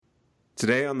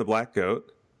Today on The Black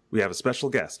Goat, we have a special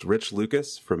guest, Rich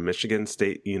Lucas from Michigan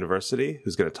State University,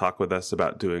 who's going to talk with us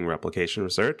about doing replication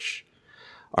research.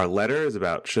 Our letter is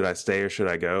about should I stay or should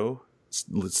I go,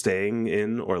 staying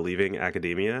in or leaving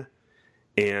academia.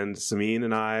 And Samin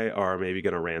and I are maybe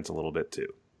going to rant a little bit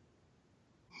too.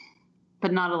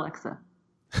 But not Alexa.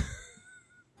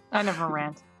 I never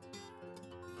rant.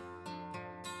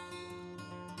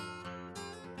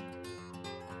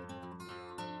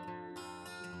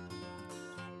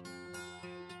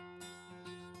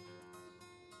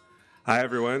 Hi,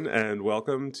 everyone, and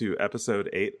welcome to episode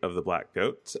 8 of The Black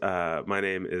Goat. My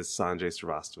name is Sanjay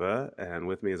Srivastava, and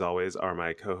with me, as always, are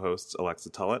my co-hosts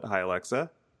Alexa Tullett. Hi, Alexa.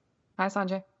 Hi,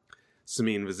 Sanjay.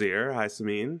 Samin Vizier. Hi,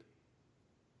 Samin.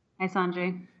 Hi,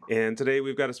 Sanjay. And today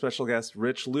we've got a special guest,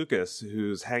 Rich Lucas,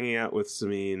 who's hanging out with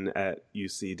Samin at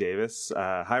UC Davis.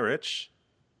 Hi, Rich.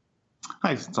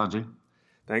 Hi, Sanjay.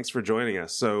 Thanks for joining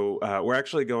us. So we're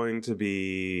actually going to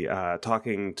be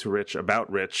talking to Rich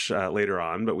about Rich later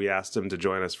on, but we asked him to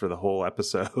join us for the whole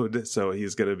episode. So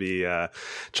he's going to be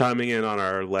chiming in on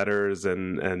our letters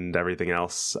and everything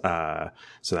else.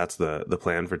 So that's the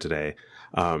plan for today.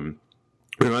 We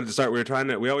wanted to start.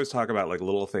 We always talk about like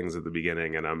little things at the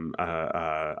beginning, and I'm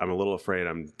a little afraid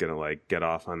I'm going to like get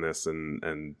off on this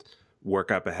and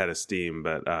work up a head of steam,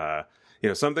 but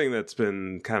something that's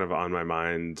been kind of on my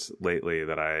mind lately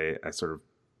that I sort of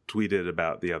tweeted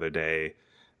about the other day.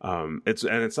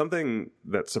 It's something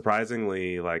that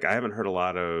surprisingly, like I haven't heard a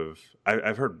lot of.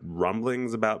 I've heard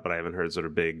rumblings about, but I haven't heard sort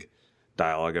of big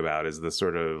dialogue about. Is the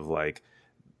sort of like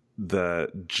the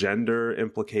gender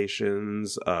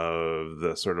implications of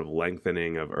the sort of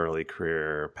lengthening of early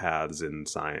career paths in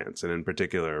science, and in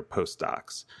particular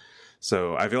postdocs.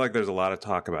 So I feel like there's a lot of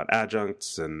talk about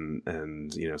adjuncts and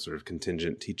sort of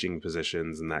contingent teaching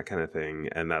positions and that kind of thing,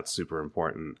 and that's super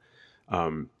important.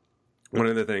 One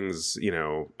of the things,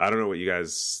 I don't know what you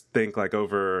guys think, I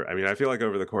feel like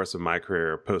over the course of my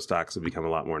career, postdocs have become a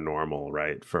lot more normal,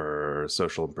 right, for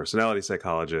social and personality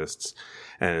psychologists.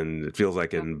 And it feels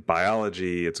like in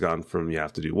biology, it's gone from you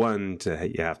have to do 1 to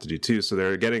you have to do 2. So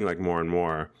they're getting like more and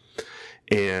more.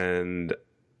 And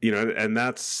and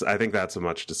I think that's a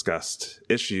much discussed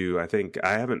issue. I think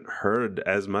I haven't heard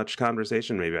as much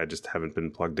conversation. Maybe I just haven't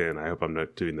been plugged in. I hope I'm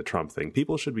not doing the Trump thing.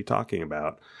 People should be talking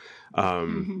about.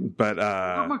 But a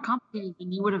lot more complicated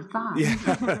than you would have thought.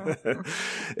 Yeah,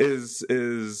 is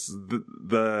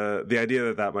the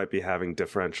idea that might be having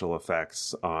differential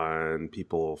effects on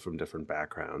people from different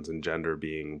backgrounds, and gender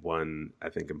being one, I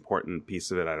think, important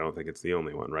piece of it. I don't think it's the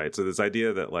only one, right? So this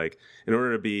idea that like in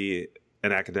order to be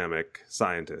an academic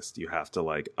scientist, you have to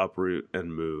like uproot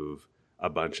and move a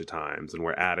bunch of times, and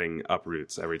we're adding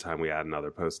uproots every time we add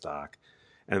another postdoc.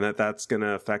 And that's going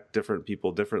to affect different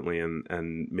people differently,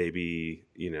 and maybe,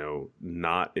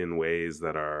 not in ways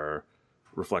that are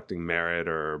reflecting merit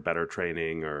or better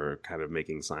training or kind of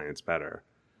making science better.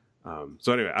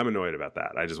 So anyway, I'm annoyed about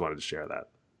that. I just wanted to share that.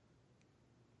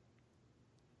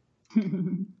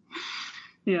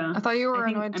 Yeah. I thought you were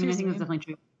annoyed too. I think that's definitely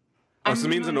true. Oh,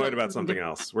 Samin's annoyed about something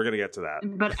else. We're going to get to that.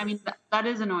 But that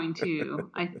is annoying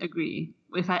too. I agree.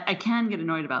 If I can get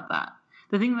annoyed about that.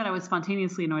 The thing that I was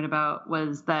spontaneously annoyed about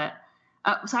was that,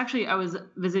 so actually I was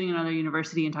visiting another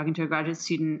university and talking to a graduate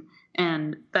student,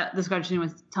 and that this graduate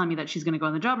student was telling me that she's going to go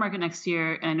on the job market next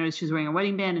year. And I noticed she was wearing a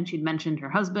wedding band, and she'd mentioned her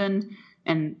husband,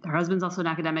 and her husband's also an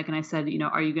academic. And I said,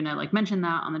 are you going to like mention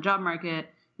that on the job market?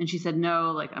 And she said,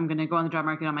 no, like I'm going to go on the job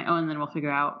market on my own, and then we'll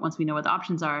figure out once we know what the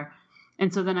options are.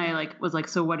 And so then I was like,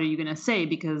 so what are you going to say?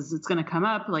 Because it's going to come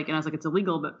up, and I was like, it's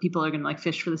illegal, but people are going to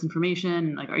fish for this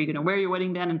information. And are you going to wear your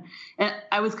wedding band? And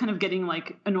I was kind of getting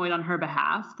annoyed on her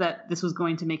behalf that this was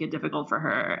going to make it difficult for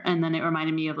her. And then it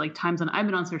reminded me of times when I've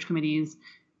been on search committees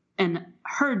and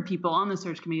heard people on the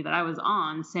search committee that I was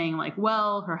on saying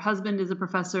well, her husband is a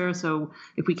professor, so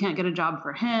if we can't get a job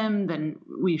for him, then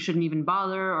we shouldn't even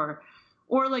bother, or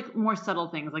more subtle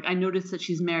things. I noticed that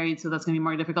she's married, so that's going to be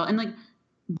more difficult. And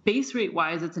base rate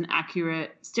wise, it's an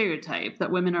accurate stereotype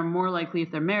that women are more likely,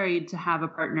 if they're married, to have a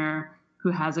partner who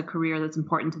has a career that's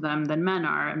important to them than men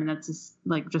are. I mean, that's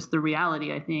just the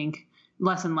reality, I think.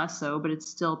 Less and less so, but it's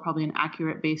still probably an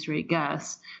accurate base rate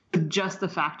guess. Just the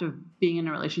fact of being in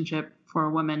a relationship for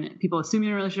a woman, people assume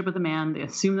you're in a relationship with a man. They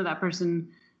assume that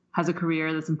person has a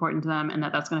career that's important to them, and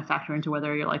that's going to factor into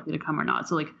whether you're likely to come or not.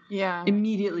 So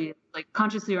immediately,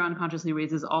 consciously or unconsciously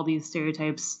raises all these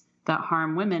stereotypes that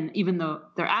harm women, even though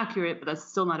they're accurate, but that's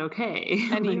still not okay.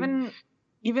 And even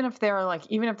if they're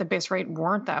even if the base rate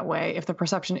weren't that way, if the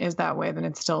perception is that way, then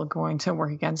it's still going to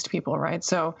work against people, right?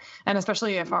 So, and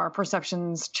especially if our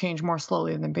perceptions change more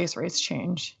slowly than base rates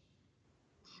change.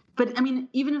 But I mean,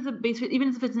 even if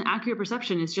it's an accurate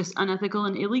perception, it's just unethical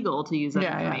and illegal to use that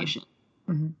information.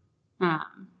 Yeah. Mm-hmm.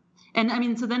 And I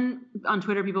mean, so then on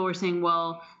Twitter, people were saying,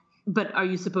 well, but are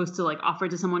you supposed to like offer it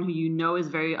to someone who you know is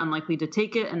very unlikely to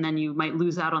take it, and then you might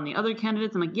lose out on the other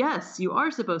candidates? I'm like, yes, you are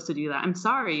supposed to do that. I'm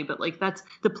sorry, but like that's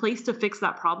the place to fix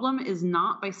that problem is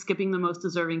not by skipping the most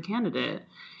deserving candidate.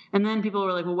 And then people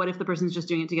were like, well, what if the person's just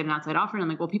doing it to get an outside offer? And I'm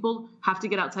like, well, people have to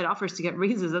get outside offers to get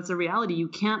raises. That's a reality. You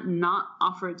can't not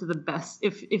offer it to the best.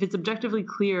 If it's objectively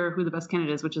clear who the best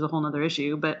candidate is, which is a whole other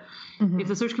issue. But if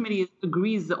the search committee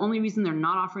agrees the only reason they're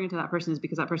not offering it to that person is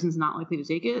because that person's not likely to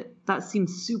take it, that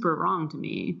seems super wrong to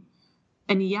me.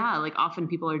 And yeah, like often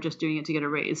people are just doing it to get a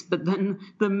raise, but then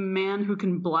the man who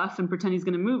can bluff and pretend he's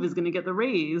going to move is going to get the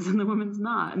raise and the woman's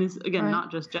not. And it's, again,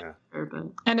 not just gender, but.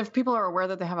 And if people are aware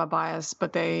that they have a bias,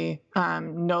 but they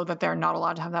know that they're not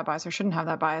allowed to have that bias or shouldn't have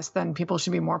that bias, then people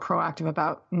should be more proactive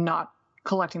about not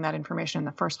collecting that information in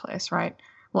the first place, right?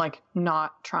 Like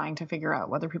not trying to figure out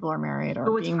whether people are married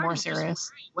or being more serious.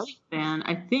 Wedding band,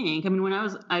 I think. I mean,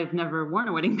 I've never worn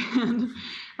a wedding band.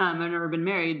 I've never been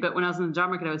married, but when I was in the job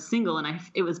market, I was single, and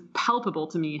it was palpable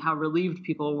to me how relieved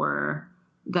people were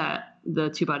that the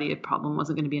two-body problem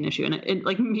wasn't going to be an issue, and it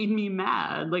like made me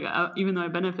mad. Like even though I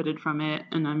benefited from it,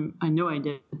 and I know I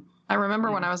did. I remember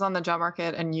when I was on the job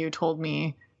market, and you told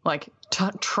me like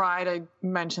try to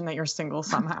mention that you're single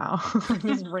somehow.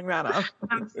 Just bring that up.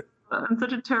 I'm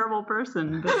such a terrible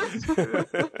person, but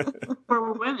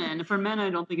for women, for men, I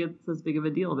don't think it's as big of a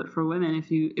deal. But for women,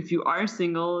 if you are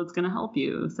single, it's going to help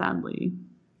you. Sadly.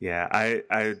 Yeah,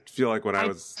 I feel like when I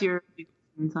was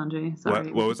Sanjay,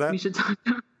 sorry. What was that? We should talk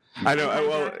about. I know.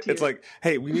 Well, it's like,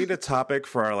 hey, we need a topic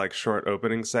for our like short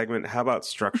opening segment. How about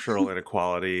structural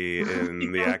inequality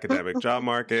in the academic job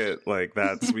market? Like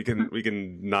we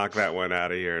can knock that one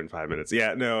out of here in 5 minutes.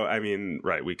 Yeah, no, I mean,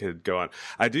 right. We could go on.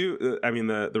 I mean,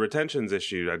 the retentions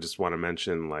issue, I just want to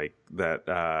mention like that,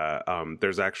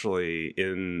 there's actually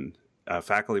a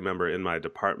faculty member in my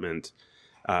department,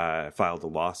 filed a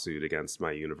lawsuit against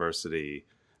my university,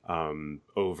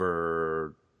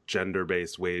 over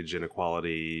gender-based wage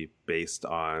inequality based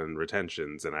on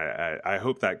retentions, and I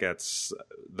hope that gets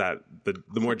that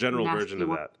the more general version of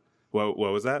that. What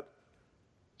was that?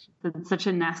 Such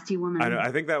a nasty woman. I know.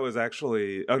 I think that was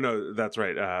actually. Oh no, that's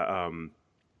right.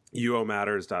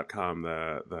 uomatters.com,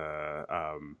 the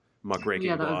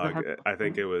muckraking blog. I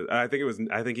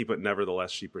think he put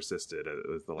 "Nevertheless, she persisted." It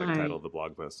was the title of the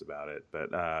blog post about it,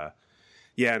 but.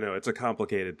 Yeah, no, it's a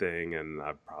complicated thing, and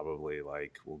I probably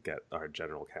will get our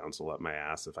general counsel up my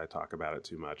ass if I talk about it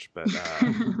too much, but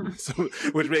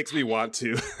which makes me want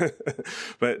to.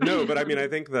 But I mean, I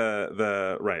think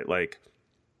the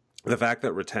fact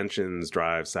that retentions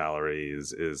drive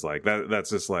salaries is like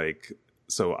that's just like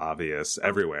so obvious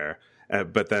everywhere.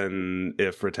 But then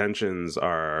if retentions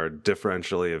are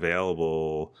differentially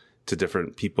available to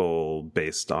different people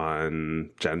based on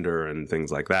gender and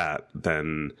things like that,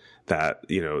 then that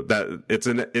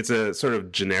it's a sort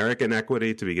of generic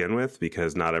inequity to begin with,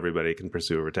 because not everybody can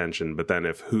pursue a retention. But then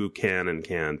if who can and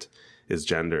can't is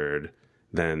gendered,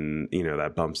 then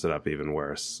that bumps it up even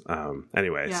worse.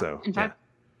 Anyway, yeah. So in fact,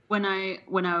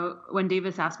 when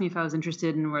Davis asked me if I was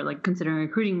interested and were considering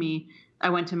recruiting me, I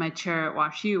went to my chair at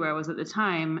WashU where I was at the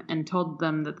time and told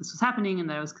them that this was happening and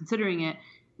that I was considering it.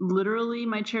 Literally,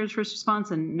 my chair's first response,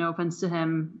 and no offense to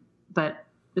him, but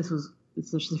it's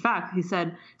just a fact. He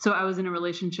said, so I was in a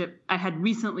relationship. I had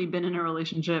recently been in a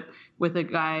relationship with a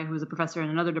guy who was a professor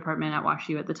in another department at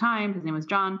WashU at the time. His name was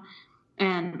John.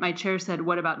 And my chair said,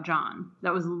 what about John?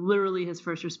 That was literally his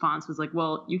first response, was like,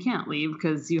 well, you can't leave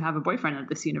because you have a boyfriend at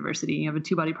this university. You have a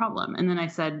two-body problem. And then I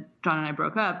said, John and I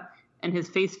broke up. And his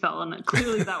face fell. And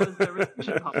clearly that was their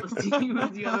relationship policy.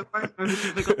 Was you have a partner who's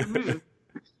difficult to move.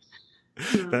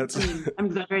 I'm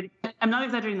exaggerating. I'm not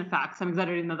exaggerating the facts. I'm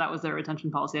exaggerating that was their retention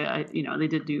policy. They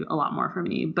did do a lot more for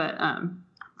me, but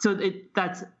so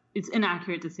it's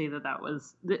inaccurate to say that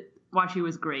WashU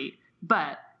was great,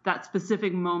 but that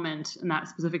specific moment and that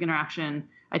specific interaction,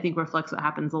 I think, reflects what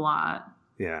happens a lot.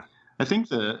 Yeah. I think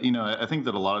that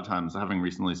a lot of times, having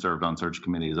recently served on search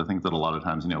committees, I think that a lot of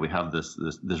times, we have this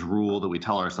rule that we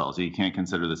tell ourselves, you can't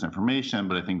consider this information.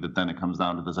 But I think that then it comes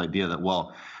down to this idea that,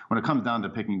 well, when it comes down to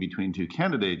picking between two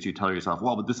candidates, you tell yourself,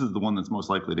 well, but this is the one that's most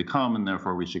likely to come, and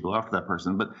therefore we should go after that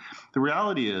person. But the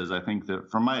reality is, I think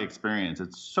that from my experience,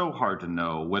 it's so hard to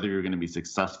know whether you're going to be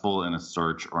successful in a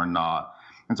search or not.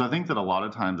 And so I think that a lot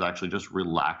of times actually just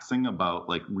relaxing about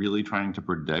really trying to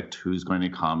predict who's going to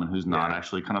come and who's not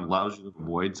actually kind of allows you to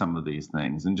avoid some of these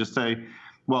things and just say,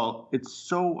 well, it's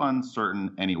so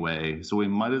uncertain anyway, so we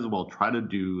might as well try to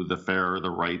do the fair, the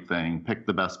right thing, pick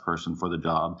the best person for the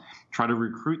job, try to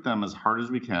recruit them as hard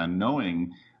as we can,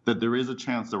 knowing that there is a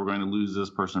chance that we're going to lose this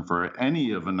person for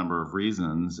any of a number of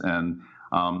reasons, and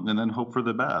then hope for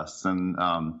the best. And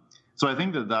so I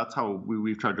think that that's how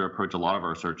we've tried to approach a lot of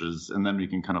our searches, and then we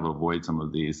can kind of avoid some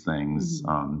of these things.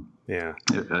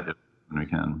 If we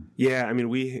can. Yeah, I mean,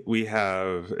 we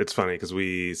have, it's funny because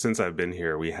since I've been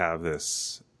here, we have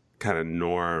this kind of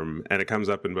norm, and it comes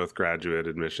up in both graduate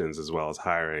admissions as well as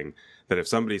hiring, that if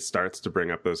somebody starts to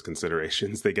bring up those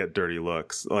considerations, they get dirty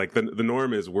looks. Like the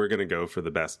norm is we're going to go for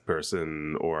the best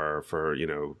person or for,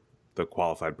 the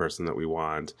qualified person that we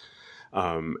want.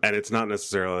 And it's not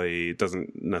necessarily,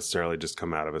 doesn't necessarily just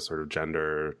come out of a sort of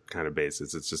gender kind of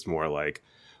basis. It's just more like,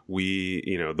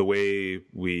 the way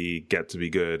we get to be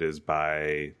good is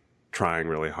by trying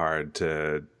really hard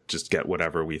to just get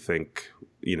whatever we think,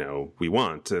 we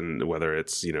want. And whether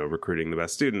it's, recruiting the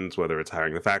best students, whether it's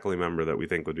hiring the faculty member that we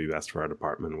think would be best for our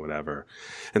department, whatever.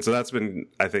 And so that's been,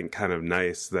 I think, kind of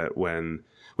nice that when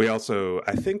we also,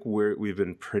 I think we've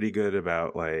been pretty good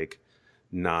about like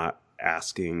not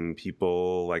asking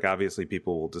people, like obviously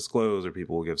people will disclose or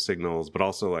people will give signals, but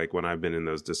also like when I've been in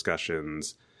those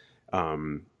discussions,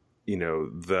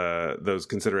 those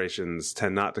considerations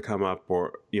tend not to come up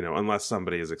or, unless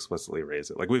somebody has explicitly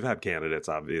raised it. Like we've had candidates,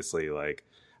 obviously, like,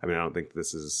 I mean, I don't think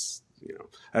this is,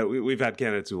 we've had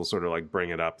candidates who will sort of like bring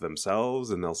it up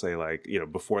themselves and they'll say like,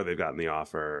 before they've gotten the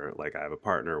offer, like I have a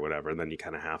partner or whatever. And then you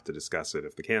kind of have to discuss it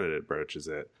if the candidate broaches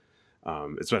it.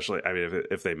 Especially, I mean,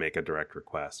 if they make a direct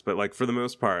request, but like for the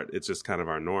most part, it's just kind of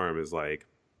our norm is like,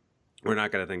 we're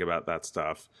not going to think about that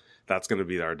stuff. That's going to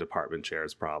be our department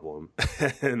chair's problem.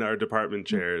 And our department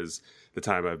chairs, the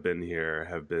time I've been here,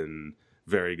 have been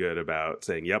very good about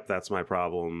saying, yep, that's my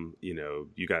problem.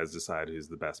 You guys decide who's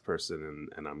the best person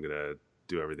and I'm going to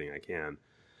do everything I can.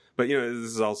 But, this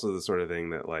is also the sort of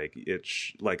thing that like,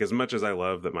 like as much as I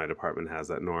love that my department has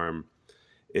that norm,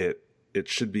 it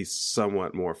should be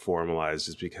somewhat more formalized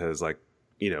just because like,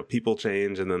 people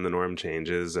change and then the norm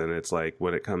changes. And it's like,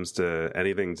 when it comes to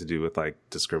anything to do with like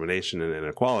discrimination and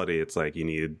inequality, it's like, you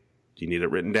need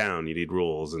it written down, you need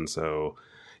rules. And so,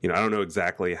 I don't know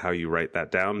exactly how you write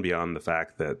that down beyond the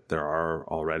fact that there are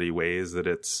already ways that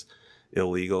it's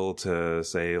illegal to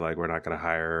say like, we're not going to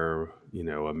hire,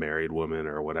 a married woman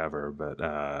or whatever.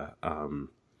 But,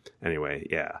 anyway,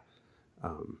 yeah.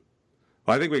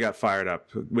 Well, I think we got fired up.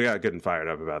 We got good and fired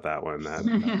up about that one. That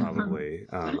probably.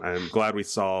 I'm glad we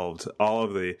solved all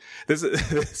of the. This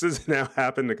has now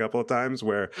happened a couple of times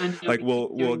where, like, we'll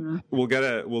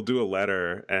do a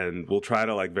letter and we'll try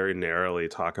to like very narrowly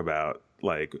talk about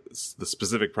like the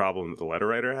specific problem that the letter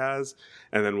writer has,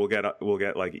 and then we'll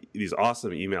get like these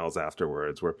awesome emails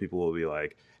afterwards where people will be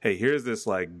like, "Hey, here's this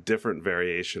like different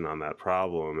variation on that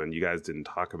problem, and you guys didn't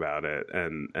talk about it,"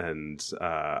 and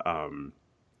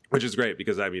which is great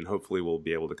because I mean, hopefully we'll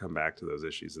be able to come back to those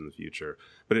issues in the future.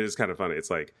 But it is kind of funny. It's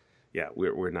like, yeah,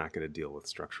 we're not going to deal with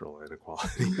structural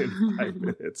inequality in 5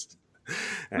 minutes.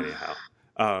 Anyhow.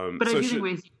 But I do think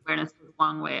raising awareness goes a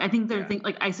long way. I think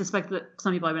I suspect that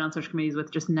some people I've been on search committees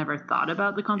with just never thought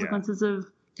about the consequences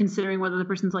of considering whether the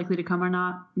person's likely to come or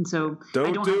not. And so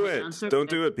don't do it. Don't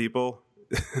do it, people.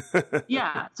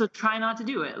 Yeah, so try not to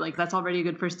do it. Like that's already a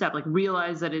good first step. Like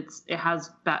realize that it has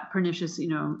pernicious,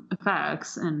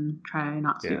 effects, and try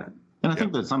not to do it. And I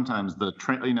think that sometimes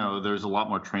there's a lot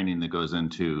more training that goes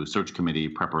into search committee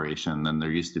preparation than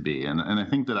there used to be. And I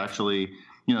think that actually,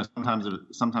 sometimes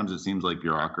it seems like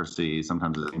bureaucracy,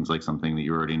 sometimes it seems like something that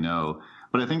you already know.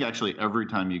 But I think actually every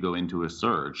time you go into a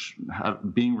search,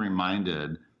 being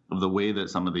reminded of the way that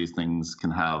some of these things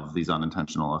can have these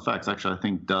unintentional effects, actually, I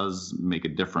think does make a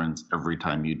difference every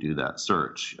time you do that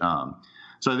search.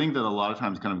 So I think that a lot of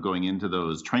times kind of going into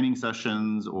those training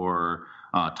sessions or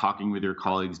talking with your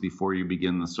colleagues before you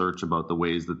begin the search about the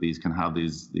ways that these can have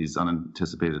these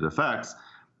unanticipated effects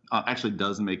actually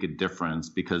does make a difference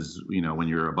because, when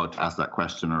you're about to ask that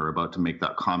question or about to make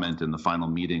that comment in the final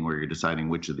meeting where you're deciding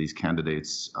which of these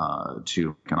candidates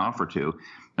to can offer to,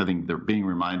 I think they're being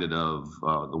reminded of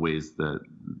the ways that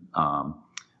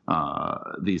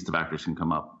these factors can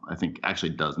come up, I think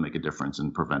actually does make a difference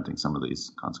in preventing some of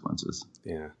these consequences.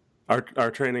 Yeah.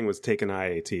 Our training was take an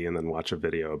IAT and then watch a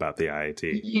video about the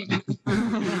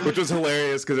IAT, which was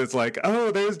hilarious because it's like,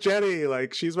 oh, there's Jenny.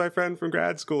 Like, she's my friend from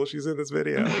grad school. She's in this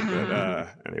video. But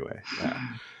anyway, yeah.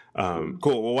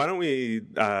 Cool. Well, why don't we,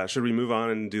 should we move on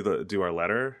and do our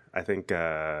letter? I think,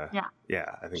 I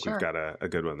think sure. We've got a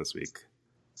good one this week.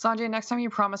 Sanjay, next time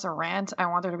you promise a rant, I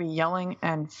want there to be yelling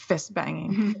and fist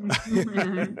banging.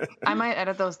 I might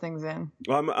edit those things in.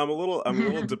 Well, I'm a little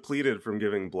depleted from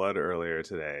giving blood earlier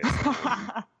today. So,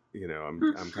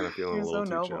 I'm kind of feeling a little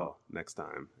too chill next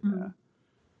time. Yeah.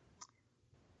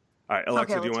 All right,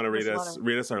 Alexa, do you want to read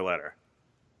us our letter?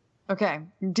 Okay.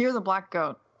 Dear the Black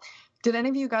Goat, did any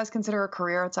of you guys consider a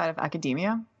career outside of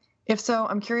academia? If so,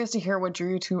 I'm curious to hear what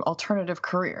drew you to alternative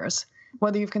careers.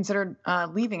 Whether you've considered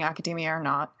leaving academia or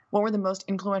not, what were the most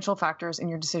influential factors in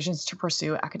your decisions to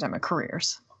pursue academic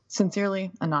careers?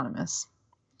 Sincerely, Anonymous.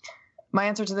 My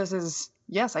answer to this is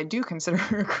yes, I do consider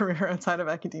a career outside of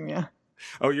academia.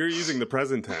 Oh, you're using the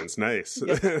present tense. Nice.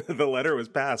 Yes. The letter was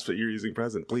passed, but you're using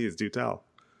present. Please do tell.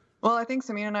 Well, I think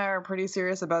Samin and I are pretty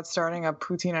serious about starting a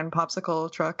poutine and popsicle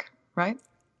truck, right?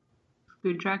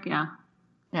 Food truck, yeah.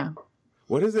 Yeah.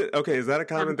 What is it? Okay, is that a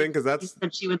common thing? Because that's... She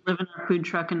said she would live in a food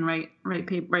truck and write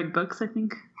books, I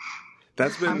think.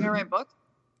 That's been... I'm going to write books?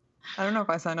 I don't know if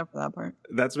I signed up for that part.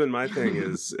 That's been my thing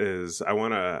is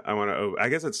I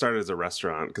guess it started as a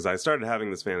restaurant because I started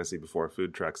having this fantasy before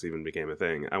food trucks even became a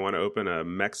thing. I want to open a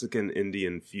Mexican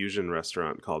Indian fusion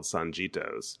restaurant called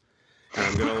Sanjitos.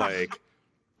 And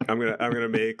I'm gonna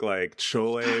make like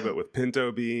chole but with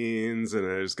pinto beans, and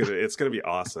it's gonna be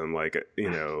awesome. Like,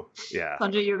 yeah.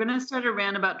 Sanjay, you're gonna start a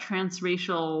rant about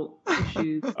transracial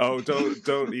issues. Oh, don't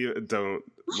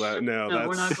let no. That's,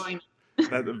 we're not going.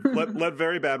 Let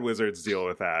Very Bad Wizards deal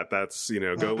with that. That's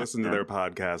go listen to their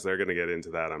podcast. They're gonna get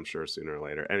into that, I'm sure, sooner or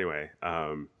later. Anyway,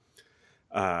 wait,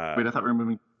 I thought we were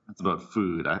moving. It's about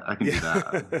food. I can do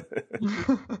that.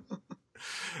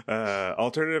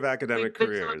 Alternative academic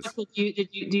careers. So, do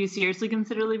you seriously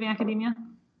consider leaving academia?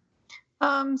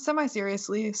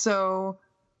 Semi-seriously. So,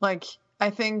 I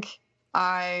think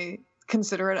I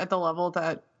consider it at the level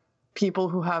that people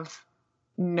who have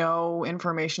no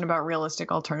information about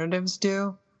realistic alternatives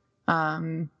do.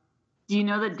 Do you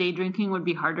know that day drinking would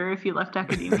be harder if you left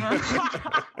academia?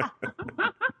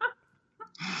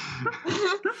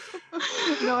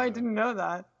 No, I didn't know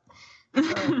that.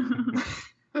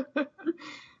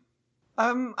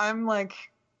 I'm like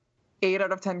 8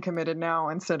 out of 10 committed now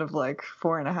instead of like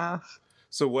 4.5.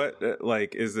 So what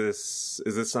is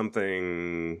this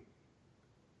something?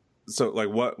 So like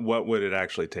what would it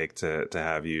actually take to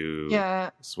have you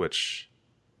switch?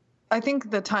 I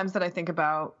think the times that I think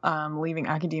about leaving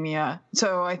academia.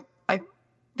 So I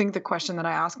think the question that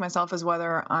I ask myself is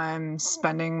whether I'm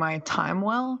spending my time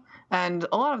well. And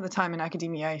a lot of the time in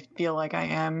academia, I feel like I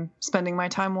am spending my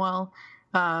time well.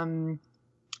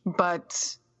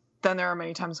 But then there are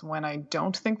many times when I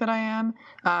don't think that I am.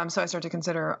 So I start to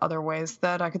consider other ways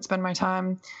that I could spend my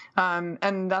time.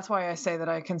 And that's why I say that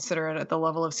I consider it at the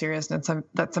level of seriousness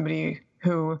that somebody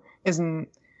who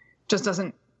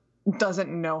doesn't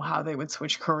know how they would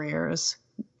switch careers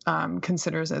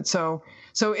considers it. So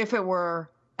if it were,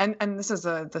 and this is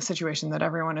the situation that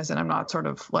everyone is in, I'm not sort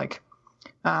of like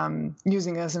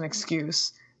using it as an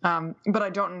excuse. But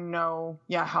I don't know,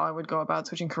 how I would go about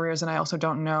switching careers. And I also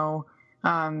don't know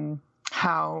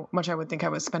how much I would think I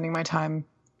was spending my time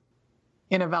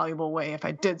in a valuable way if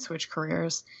I did switch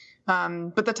careers.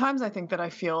 But the times I think that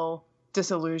I feel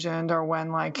disillusioned are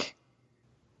when, like,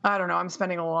 I don't know, I'm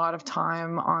spending a lot of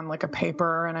time on like a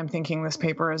paper and I'm thinking this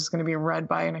paper is going to be read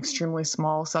by an extremely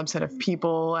small subset of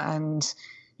people. And,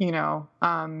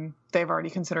 they've already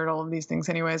considered all of these things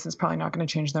anyways. It's probably not going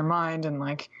to change their mind. And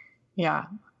like, yeah.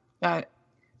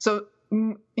 So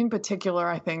in particular,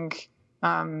 I think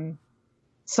some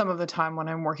of the time when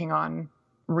I'm working on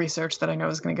research that I know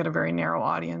is going to get a very narrow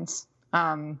audience,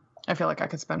 I feel like I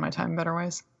could spend my time in better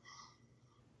ways.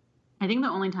 I think the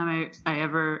only time I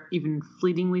ever even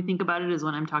fleetingly think about it is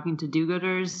when I'm talking to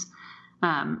do-gooders.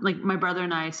 Like my brother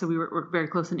and I, so we're very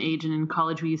close in age, and in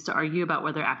college we used to argue about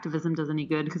whether activism does any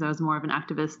good because I was more of an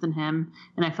activist than him,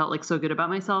 and I felt like so good about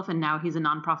myself. And now he's a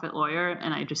nonprofit lawyer,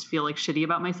 and I just feel like shitty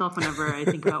about myself whenever I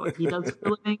think about what he does for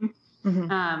a living.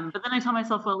 Mm-hmm. But then I tell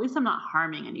myself, well, at least I'm not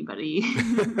harming anybody.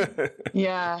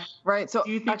 Yeah, right. So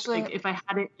do you think actually, like, if I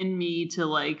had it in me to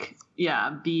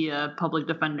be a public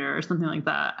defender or something like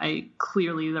that,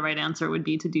 clearly the right answer would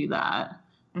be to do that.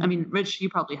 I mean, Rich, you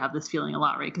probably have this feeling a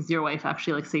lot, right? Because your wife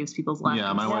actually sews people's lives.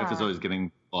 Yeah, my wife is always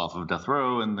getting off of death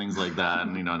row and things like that,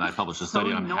 and and I published a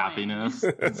study on happiness.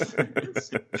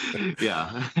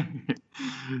 Yeah.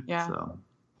 So.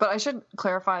 But I should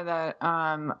clarify that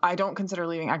I don't consider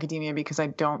leaving academia because I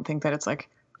don't think that it's like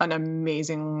an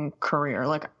amazing career.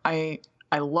 Like I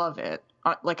love it.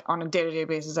 Like on a day-to-day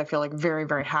basis, I feel like very,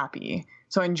 very happy.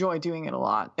 So I enjoy doing it a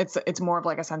lot. It's more of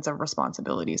like a sense of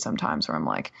responsibility sometimes where I'm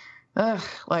like,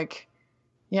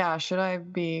 should I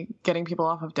be getting people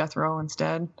off of death row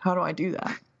instead? How do I do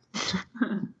that?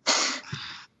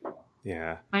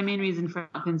 Yeah. My main reason for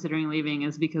not considering leaving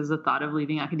is because the thought of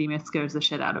leaving academia scares the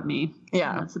shit out of me.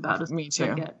 Yeah, and that's about as me much as I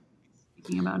too. get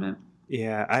thinking about it.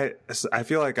 Yeah, I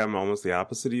feel like I'm almost the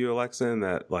opposite of you, Alexa, in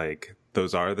that like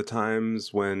those are the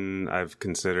times when I've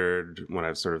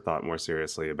sort of thought more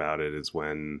seriously about it is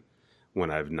when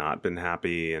I've not been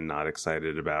happy and not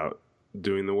excited about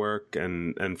doing the work.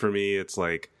 And for me, it's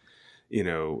like,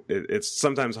 it's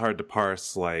sometimes hard to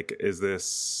parse, like, is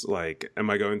this like, am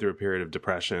I going through a period of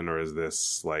depression, or is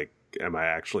this like, am I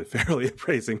actually fairly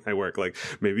appraising my work? Like,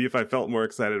 maybe if I felt more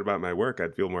excited about my work,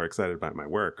 I'd feel more excited about my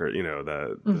work, or,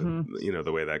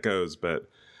 the way that goes. But,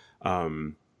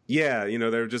 yeah,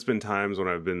 there have just been times when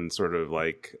I've been sort of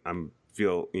like, I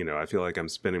feel like I'm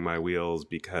spinning my wheels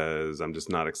because I'm just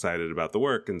not excited about the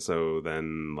work. And so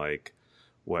then like,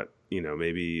 what,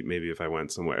 maybe if I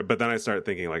went somewhere, but then I start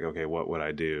thinking like, okay, what would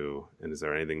I do? And is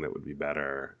there anything that would be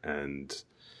better? And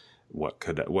what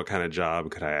kind of job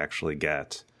could I actually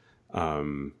get?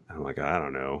 I'm like, I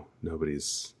don't know. Nobody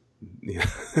wants. Yeah,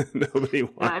 I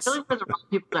feel like for the wrong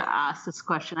people to ask this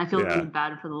question, I feel really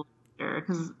bad for the listener,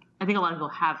 because I think a lot of people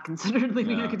have considered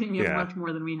leaving academia much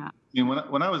more than we have. I mean,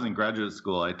 when I was in graduate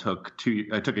school, I took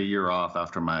a year off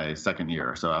after my second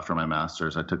year. So after my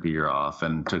master's, I took a year off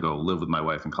and to go live with my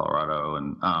wife in Colorado.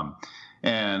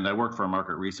 And I worked for a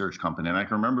market research company. And I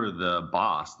can remember the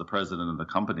boss, the president of the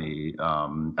company,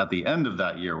 at the end of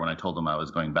that year, when I told him I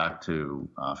was going back to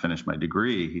finish my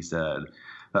degree, he said,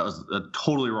 that was a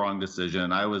totally wrong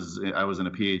decision. I was in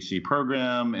a PhD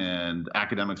program, and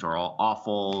academics are all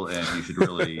awful, and you should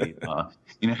really,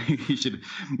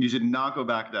 you should not go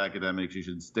back to academics. You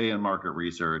should stay in market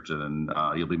research, and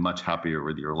you'll be much happier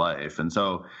with your life. And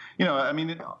so, I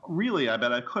mean, really, I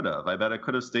bet I could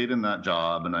have stayed in that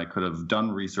job, and I could have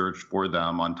done research for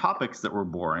them on topics that were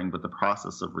boring, but the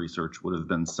process of research would have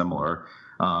been similar.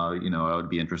 I would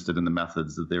be interested in the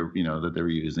methods that they were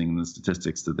using, and the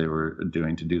statistics that they were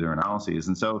doing to do their analyses.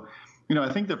 And so,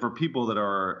 I think that for people that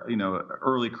are,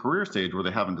 early career stage where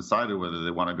they haven't decided whether they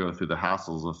want to go through the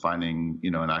hassles of finding,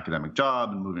 an academic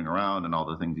job and moving around and all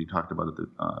the things you talked about at the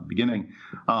beginning,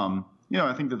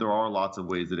 I think that there are lots of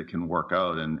ways that it can work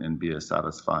out and be a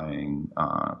satisfying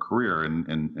career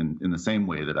in the same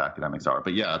way that academics are.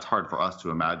 But yeah, it's hard for us to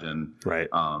imagine, right,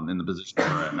 in the position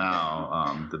we're at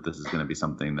now, that this is going to be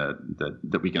something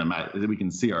that we can imagine, that we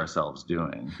can see ourselves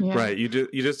doing. Yeah. Right. You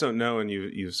just don't know, and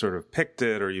you've sort of picked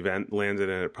it, or you've landed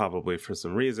in it probably for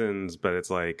some reasons. But it's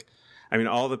like, I mean,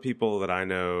 all the people that I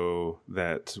know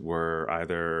that were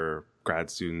either grad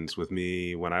students with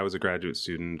me when I was a graduate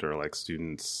student, or like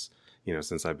students,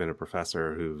 since I've been a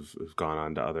professor who've gone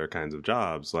on to other kinds of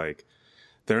jobs, like,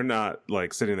 they're not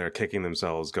like sitting there kicking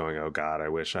themselves going, oh God, I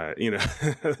wish they're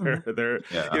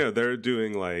they're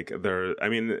doing like,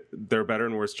 they're better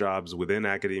and worse jobs within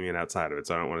academia and outside of it.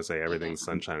 So I don't want to say everything's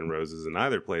sunshine and roses in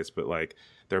either place, but like,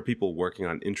 there are people working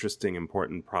on interesting,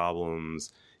 important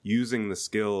problems using the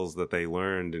skills that they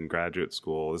learned in graduate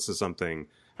school. This is something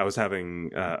I was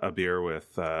having a beer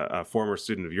with a former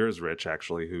student of yours, Rich,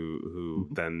 actually, who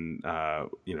then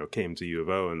came to U of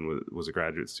O and was a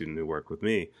graduate student who worked with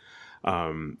me.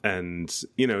 And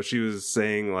she was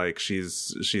saying like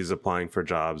she's applying for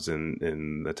jobs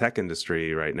in the tech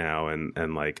industry right now,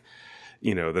 and like,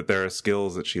 that there are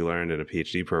skills that she learned in a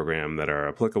PhD program that are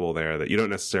applicable there that you don't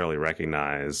necessarily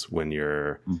recognize when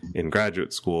you're in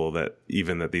graduate school, that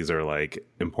these are like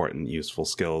important, useful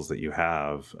skills that you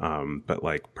have. But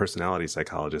like, personality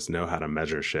psychologists know how to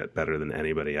measure shit better than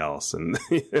anybody else. And,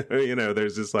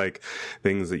 there's just like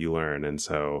things that you learn. And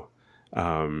so,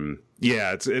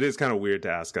 it is kind of weird to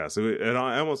ask us.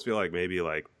 I almost feel like maybe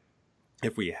like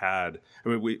if we had,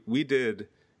 we did,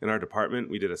 in our department,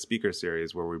 we did a speaker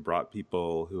series where we brought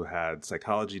people who had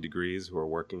psychology degrees who are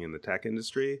working in the tech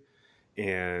industry.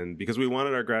 And because we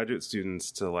wanted our graduate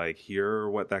students to like hear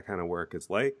what that kind of work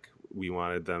is like, we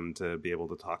wanted them to be able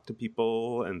to talk to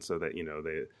people. And so that,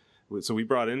 so we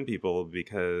brought in people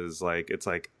because like, it's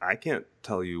like, I can't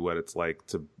tell you what it's like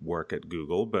to work at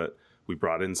Google, but we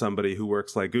brought in somebody who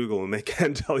works like Google, and they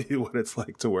can tell you what it's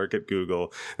like to work at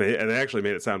Google. They actually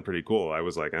made it sound pretty cool. I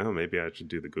was like, oh, maybe I should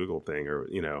do the Google thing, or,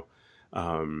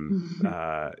 so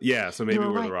maybe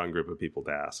we're the wrong group of people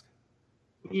to ask.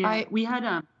 Yeah, we had,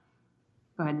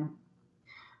 go ahead.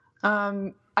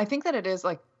 I think that it is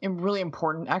like really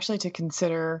important actually to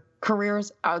consider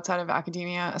careers outside of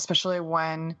academia, especially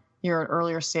when you're at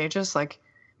earlier stages. Like,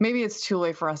 maybe it's too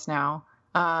late for us now.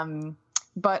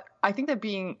 But I think that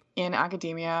being in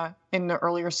academia in the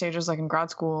earlier stages, like in grad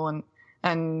school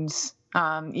and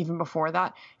even before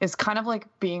that, is kind of like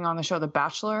being on the show The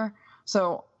Bachelor.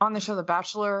 So on the show The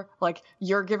Bachelor, like,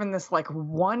 you're given this like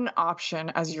one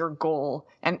option as your goal,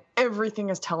 and everything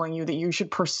is telling you that you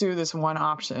should pursue this one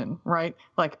option, right?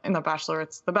 Like in The Bachelor,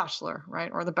 it's The Bachelor,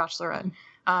 right? Or The Bachelorette.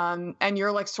 And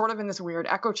you're like sort of in this weird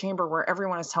echo chamber where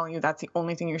everyone is telling you that's the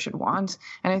only thing you should want.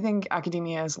 And I think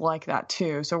academia is like that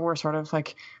too. So we're sort of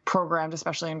like programmed,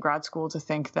 especially in grad school, to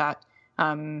think that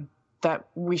that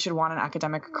we should want an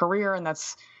academic career, and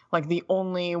that's like the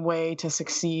only way to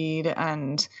succeed,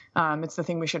 and it's the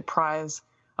thing we should prize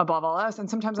above all else. And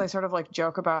sometimes I sort of like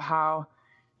joke about how,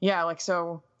 yeah, like,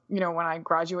 so, you know, when I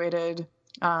graduated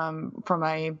from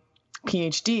my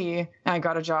PhD and I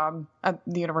got a job at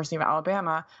the University of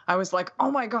Alabama, I was like, oh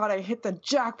my God, I hit the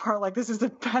jackpot. Like, this is the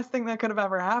best thing that could have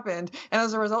ever happened. And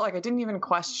as a result, like, I didn't even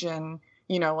question,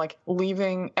 you know, like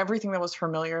leaving everything that was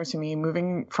familiar to me,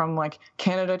 moving from like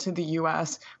Canada to the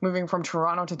US, moving from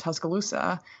Toronto to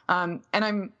Tuscaloosa. And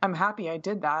I'm happy I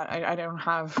did that. I don't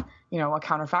have, you know, a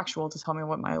counterfactual to tell me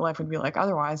what my life would be like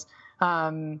otherwise.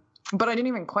 But I didn't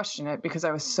even question it because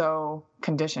I was so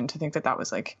conditioned to think that that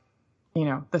was like, you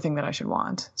know, the thing that I should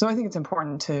want. So I think it's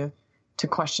important to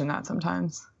question that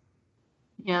sometimes.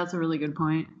 Yeah, that's a really good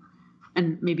point.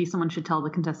 And maybe someone should tell the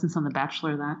contestants on The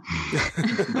Bachelor that.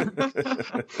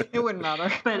 It wouldn't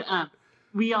matter. But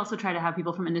we also try to have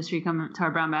people from industry come to our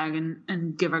brown bag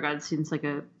and give our grad students like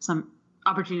some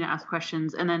opportunity to ask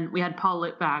questions. And then we had Paul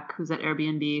Litvak, who's at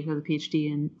Airbnb, who has a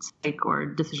PhD in psych or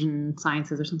decision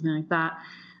sciences or something like that.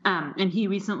 And he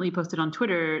recently posted on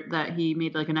Twitter that he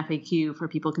made like an FAQ for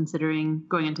people considering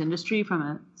going into industry from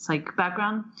a psych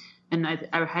background. And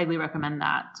I highly recommend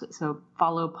that. So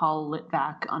follow Paul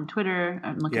Litvak on Twitter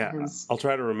and look at his... I'll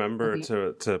try to remember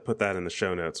to put that in the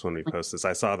show notes when we post this.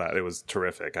 I saw that. It was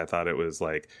terrific. I thought it was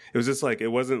just like, it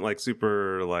wasn't like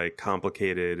super like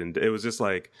complicated. And it was just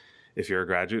like, if you're a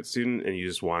graduate student and you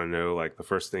just want to know like the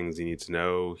first things you need to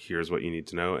know, here's what you need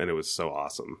to know. And it was so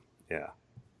awesome. Yeah.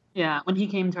 Yeah, when he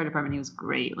came to our department, he was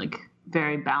great, like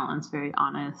very balanced, very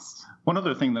honest. One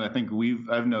other thing that I think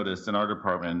I've noticed in our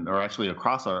department, or actually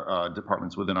across our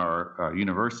departments within our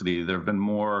university, there have been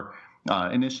more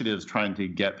initiatives trying to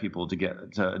get people to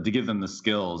give them the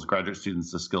skills, graduate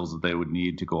students, the skills that they would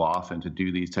need to go off and to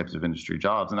do these types of industry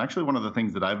jobs. And actually, one of the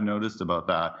things that I've noticed about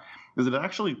that is that it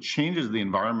actually changes the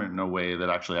environment in a way that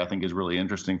actually I think is really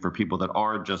interesting for people that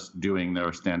are just doing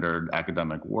their standard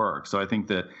academic work. So I think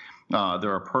that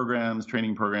there are programs,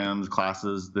 training programs,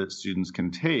 classes that students can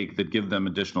take that give them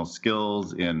additional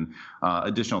skills in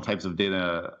additional types of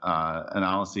data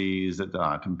analyses,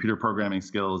 computer programming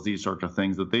skills, these sorts of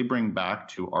things that they bring back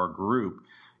to our group.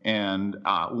 And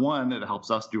one, it helps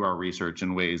us do our research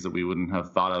in ways that we wouldn't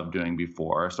have thought of doing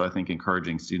before. So I think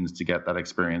encouraging students to get that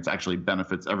experience actually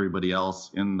benefits everybody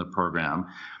else in the program.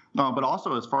 But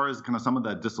also, as far as kind of some of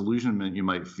that disillusionment you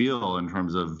might feel in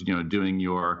terms of, you know, doing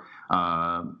your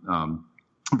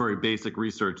very basic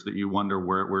research that you wonder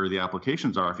where the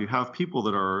applications are. If you have people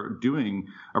that are doing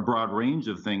a broad range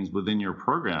of things within your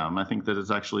program, I think that it's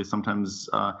actually sometimes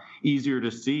easier to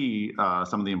see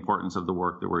some of the importance of the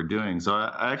work that we're doing. So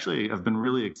I actually have been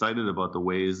really excited about the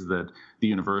ways that the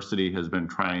university has been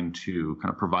trying to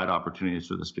kind of provide opportunities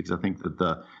for this, because I think that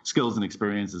the skills and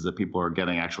experiences that people are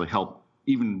getting actually help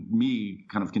even me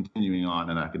kind of continuing on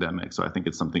in academics. So I think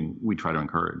it's something we try to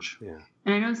encourage. Yeah.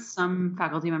 And I know some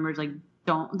faculty members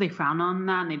they frown on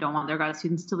that and they don't want their grad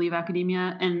students to leave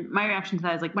academia. And my reaction to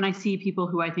that is like, when I see people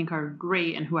who I think are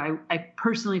great and who I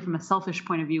personally, from a selfish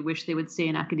point of view, wish they would stay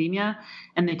in academia,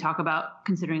 and they talk about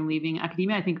considering leaving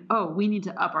academia, I think, oh, we need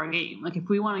to up our game. Like, if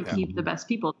we want to keep the best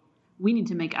people, we need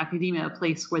to make academia a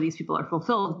place where these people are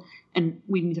fulfilled, and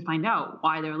we need to find out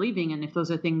why they're leaving. And if those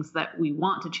are things that we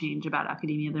want to change about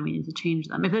academia, then we need to change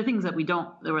them. If there are things that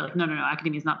we're like, no,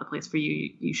 academia is not the place for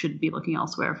you, you should be looking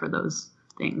elsewhere for those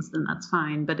things, then that's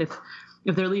fine. But if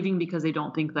they're leaving because they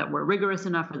don't think that we're rigorous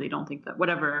enough, or they don't think that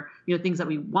whatever, you know, things that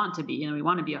we want to be, you know, we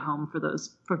want to be a home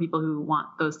for people who want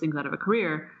those things out of a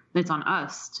career, then it's on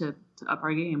us to up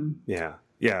our game. Yeah.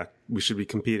 Yeah, we should be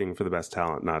competing for the best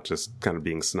talent, not just kind of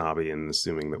being snobby and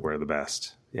assuming that we're the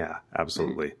best. Yeah,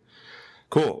 absolutely. Right.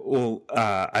 Cool. Well,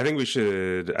 I think we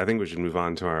should move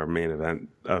on to our main event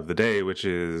of the day, which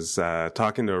is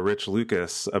talking to Rich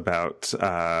Lucas about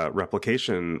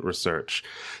replication research.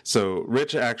 So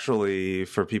Rich actually,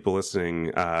 for people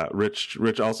listening,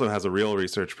 Rich also has a real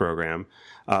research program.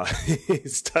 He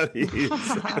studies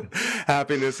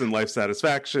happiness and life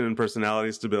satisfaction and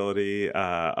personality stability.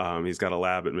 He's got a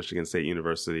lab at Michigan State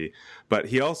University, but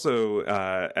he also,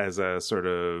 as a sort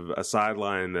of a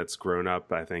sideline that's grown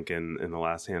up, I think, in the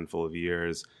last handful of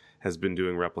years, has been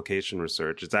doing replication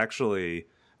research. It's actually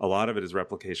a lot of it is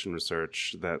replication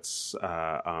research that's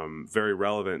very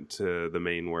relevant to the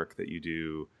main work that you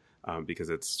do, because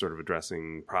it's sort of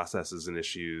addressing processes and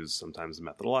issues, sometimes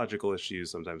methodological issues,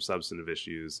 sometimes substantive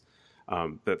issues,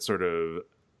 that sort of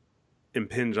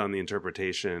impinge on the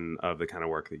interpretation of the kind of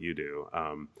work that you do.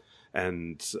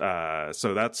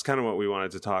 So that's kind of what we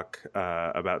wanted to talk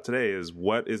about today, is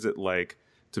what is it like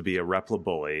to be a Repla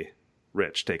bully?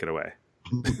 Rich, take it away.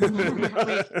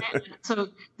 So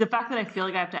the fact that I feel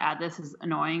like I have to add this is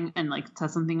annoying and like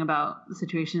says something about the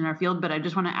situation in our field, but I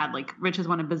just want to add, like, Rich has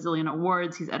won a bazillion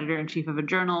awards. He's editor-in-chief of a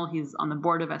journal. He's on the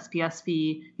board of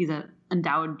SPSV. He's an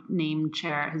endowed named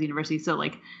chair at his university. So,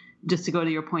 like, just to go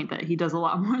to your point that he does a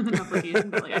lot more than replication,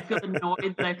 but like I feel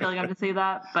annoyed that I feel like I have to say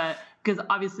that, but because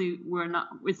obviously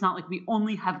it's not like we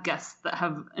only have guests that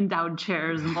have endowed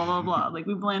chairs and blah, blah, blah. Like,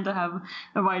 we plan to have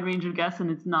a wide range of guests, and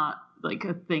it's not like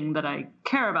a thing that I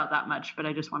care about that much, but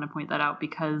I just want to point that out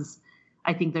because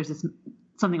I think there's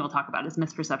something we'll talk about is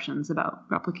misperceptions about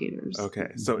replicators.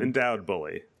 Okay. So endowed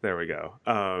bully. There we go.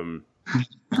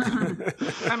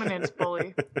 Eminence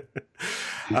bully.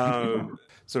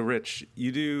 So Rich,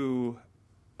 you do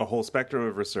a whole spectrum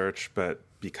of research, but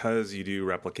because you do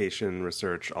replication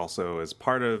research also as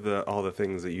part of all the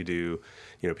things that you do,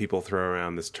 people throw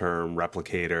around this term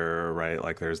replicator, right?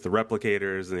 Like, there's the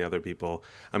replicators and the other people.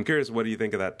 I'm curious, what do you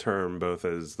think of that term, both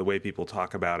as the way people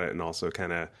talk about it and also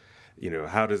kind of,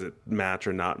 how does it match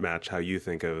or not match how you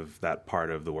think of that part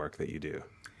of the work that you do?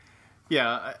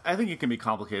 Yeah, I think it can be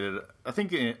complicated. I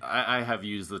think I have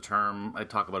used the term, I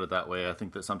talk about it that way. I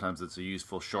think that sometimes it's a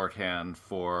useful shorthand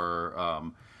for,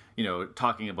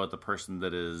 talking about the person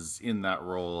that is in that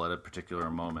role at a particular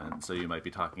moment. So you might be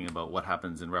talking about what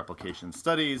happens in replication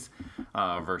studies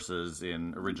versus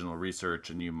in original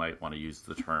research, and you might want to use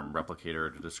the term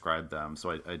replicator to describe them. So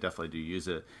I definitely do use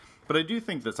it. But I do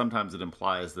think that sometimes it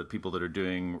implies that people that are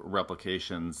doing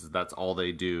replications, that's all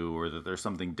they do, or that there's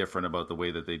something different about the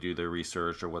way that they do their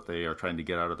research or what they are trying to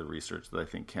get out of the research that I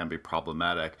think can be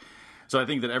problematic. So I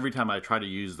think that every time I try to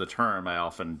use the term, I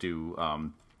often do,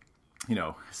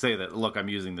 say that, look, I'm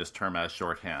using this term as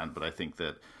shorthand, but I think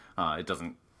that it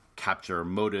doesn't capture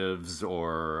motives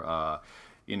or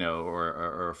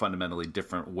a fundamentally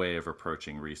different way of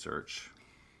approaching research.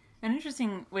 An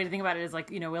interesting way to think about it is,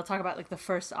 like, we'll talk about, like, the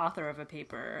first author of a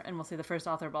paper, and we'll say the first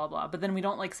author, blah, blah, but then we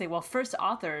don't, like, say, well, first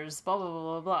authors, blah, blah, blah,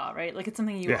 blah, blah, right? Like, it's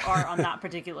something you are on that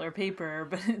particular paper,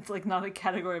 but it's, like, not a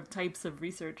category of types of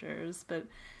researchers, but,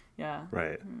 yeah.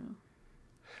 Right.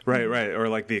 Right. Or,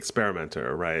 like, the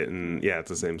experimenter, right? And, yeah, it's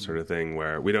the same sort of thing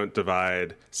where we don't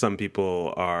divide. Some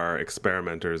people are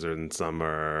experimenters and some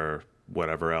are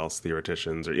whatever else,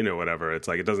 theoreticians or, whatever. It's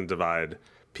like it doesn't divide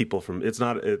people from, it's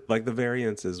not like the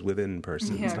variance is within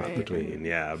persons, not between.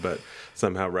 Yeah, but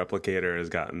somehow replicator has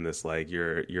gotten this, like,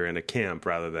 you're in a camp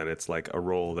rather than it's like a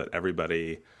role that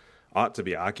everybody ought to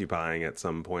be occupying at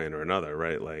some point or another,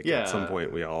 right? Like, at some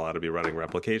point we all ought to be running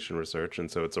replication research, and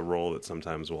so it's a role that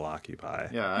sometimes we'll occupy.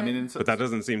 Yeah, I mean, but that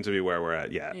doesn't seem to be where we're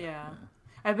at yet. Yeah.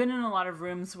 I've been in a lot of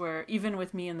rooms where, even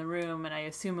with me in the room, and I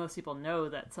assume most people know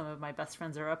that some of my best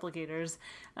friends are replicators,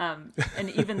 and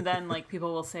even then, like,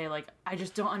 people will say, like, I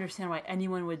just don't understand why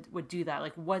anyone would do that.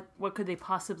 Like, what could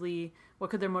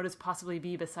their motives possibly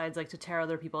be besides, like, to tear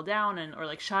other people down or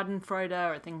like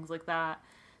schadenfreude or things like that.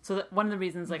 So one of the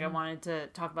reasons, like, I wanted to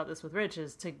talk about this with Rich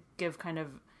is to give kind of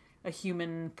a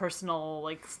human, personal,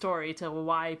 like, story to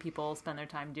why people spend their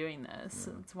time doing this.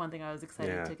 Yeah. It's one thing I was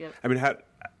excited to give. I mean,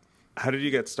 how did you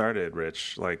get started,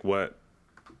 Rich? Like, what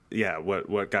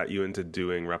got you into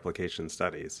doing replication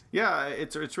studies? Yeah,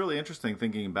 it's really interesting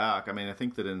thinking back. I mean, I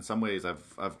think that in some ways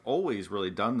I've always really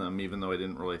done them, even though I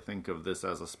didn't really think of this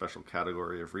as a special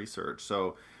category of research.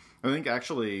 So I think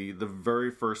actually the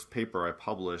very first paper I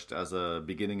published as a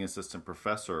beginning assistant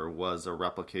professor was a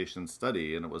replication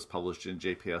study, and it was published in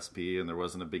JPSP, and there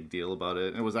wasn't a big deal about it.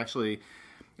 And it was actually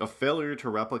a failure to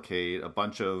replicate a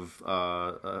bunch of,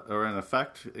 or an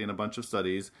effect in a bunch of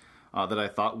studies that I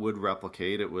thought would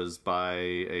replicate. It was by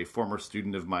a former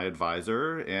student of my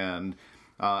advisor, and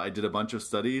I did a bunch of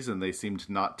studies, and they seemed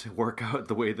not to work out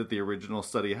the way that the original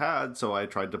study had, so I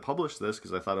tried to publish this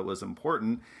because I thought it was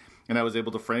important. And I was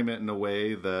able to frame it in a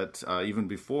way that even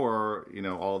before,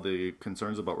 all the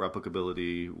concerns about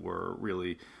replicability were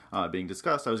really being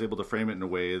discussed, I was able to frame it in a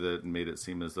way that made it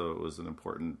seem as though it was an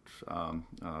important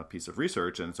piece of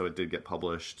research. And so it did get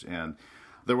published. And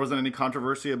there wasn't any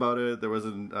controversy about it. There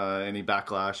wasn't any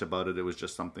backlash about it. It was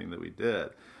just something that we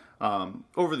did.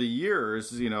 Over the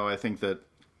years, I think that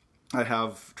I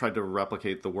have tried to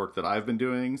replicate the work that I've been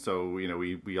doing. So,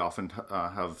 we often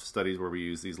have studies where we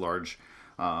use these large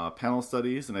panel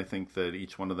studies, and I think that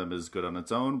each one of them is good on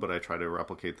its own, but I try to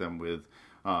replicate them with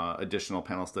additional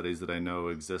panel studies that I know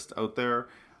exist out there.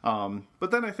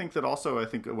 But then I think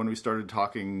when we started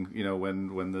talking,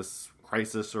 when this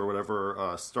crisis or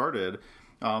whatever started,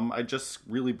 I just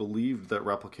really believed that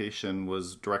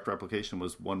direct replication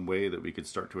was one way that we could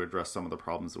start to address some of the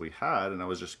problems that we had. And I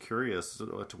was just curious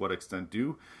to what extent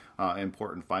do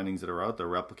important findings that are out there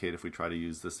replicate if we try to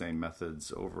use the same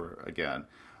methods over again.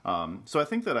 So I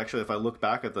think that actually, if I look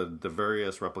back at the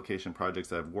various replication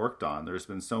projects I've worked on, there's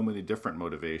been so many different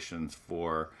motivations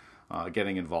for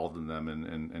getting involved in them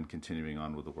and continuing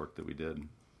on with the work that we did.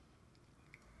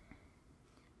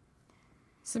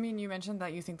 Samin, you mentioned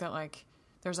that you think that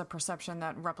there's a perception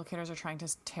that replicators are trying to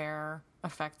tear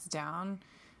effects down.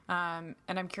 And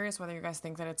I'm curious whether you guys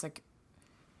think that it's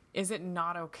is it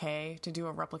not okay to do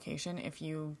a replication if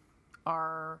you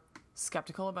are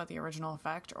skeptical about the original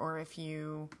effect, or if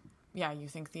you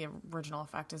think the original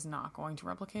effect is not going to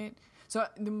replicate? So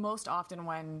the most often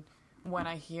when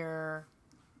I hear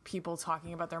people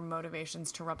talking about their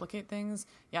motivations to replicate things,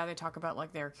 they talk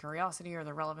about their curiosity or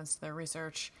their relevance to their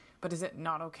research, but is it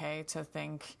not okay to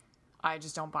think, I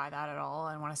just don't buy that at all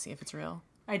and want to see if it's real?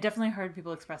 I definitely heard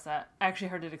people express that. I actually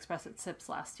heard it expressed at SIPS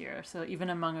last year. So even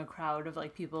among a crowd of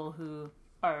people who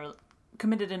are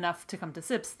committed enough to come to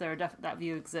SIPS, that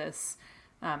view exists.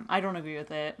 I don't agree with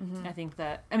it. Mm-hmm. I think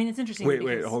that, it's interesting.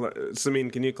 Wait, hold on.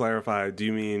 Samin, can you clarify? Do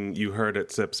you mean you heard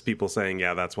at SIPS people saying,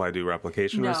 that's why I do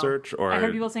replication research? Or I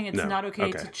heard people saying it's not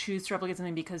okay to choose to replicate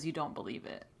something because you don't believe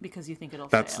it, because you think it'll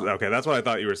fail. Okay, that's what I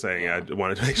thought you were saying. Yeah. I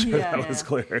wanted to make sure that was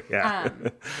clear. Yeah.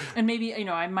 And maybe,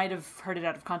 I might have heard it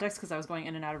out of context because I was going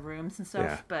in and out of rooms and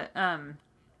stuff. Yeah. But,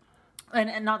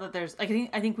 and not that there's, I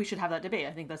think we should have that debate.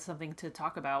 I think that's something to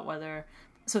talk about, whether...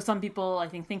 So some people, I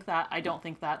think that. I don't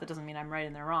think that. That doesn't mean I'm right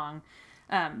and they're wrong.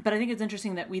 But I think it's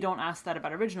interesting that we don't ask that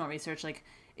about original research.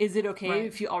 Is it okay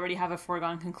if you already have a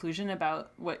foregone conclusion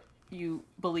about what you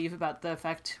believe about the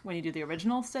effect when you do the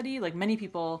original study? Many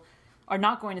people are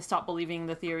not going to stop believing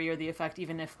the theory or the effect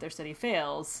even if their study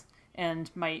fails, and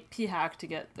might p-hack to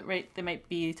get the right. They might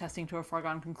be testing to a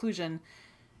foregone conclusion,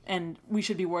 and we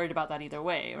should be worried about that either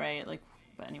way, right?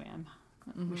 But anyway,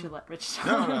 we should let Rich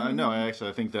talk. No. Actually,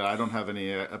 I think that I don't have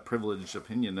any privileged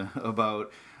opinion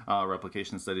about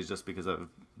replication studies just because I've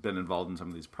been involved in some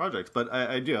of these projects. But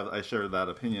I share that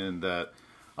opinion that,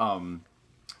 the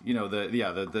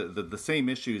same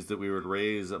issues that we would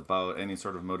raise about any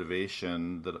sort of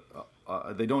motivation that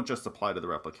they don't just apply to the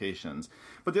replications.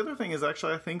 But the other thing is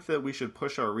actually I think that we should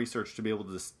push our research to be able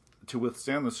to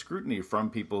withstand the scrutiny from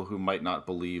people who might not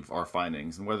believe our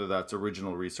findings. And whether that's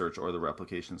original research or the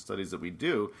replication studies that we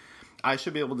do, I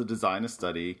should be able to design a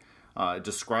study,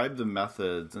 describe the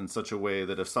methods in such a way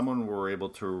that if someone were able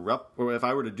to or if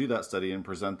I were to do that study and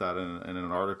present that in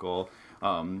an article,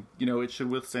 it should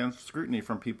withstand scrutiny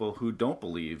from people who don't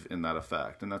believe in that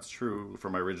effect. And that's true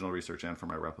for my original research and for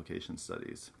my replication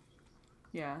studies.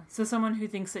 Yeah. So someone who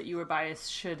thinks that you were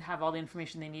biased should have all the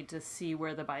information they need to see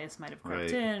where the bias might have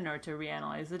crept in, or to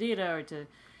reanalyze the data, or to,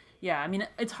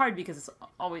 it's hard because it's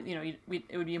always,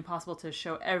 it would be impossible to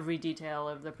show every detail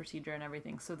of the procedure and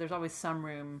everything. So there's always some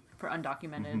room for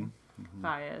undocumented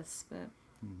bias, but.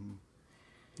 Mm-hmm.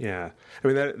 Yeah.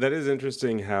 That is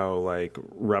interesting how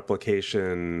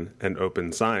replication and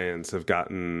open science have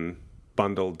gotten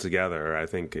bundled together. I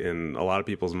think in a lot of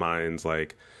people's minds,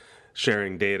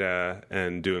 sharing data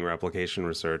and doing replication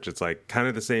research, it's kind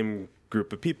of the same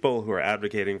group of people who are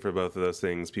advocating for both of those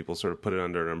things. People sort of put it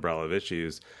under an umbrella of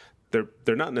issues.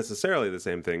 They're not necessarily the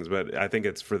same things, but I think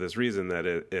it's for this reason that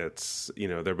it's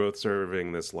they're both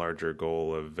serving this larger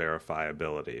goal of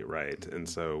verifiability, right? And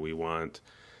so we want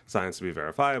science to be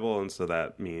verifiable, and so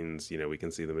that means we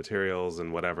can see the materials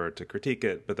and whatever to critique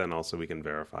it, but then also we can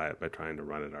verify it by trying to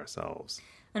run it ourselves.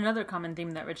 Another common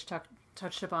theme that Rich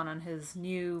touched upon on his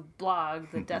new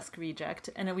blog, The Desk Reject,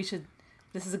 and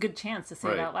this is a good chance to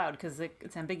say it out loud because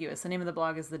it's ambiguous. The name of the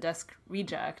blog is The Desk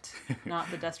Reject, not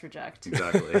The Desk Reject.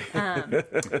 Exactly.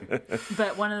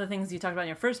 But one of the things you talked about in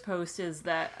your first post is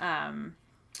that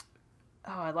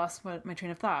I lost my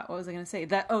train of thought. What was I going to say?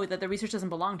 That the research doesn't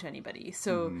belong to anybody.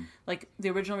 So, the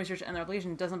original research and the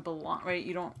replication doesn't belong, right?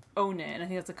 You don't own it. And I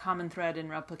think that's a common thread in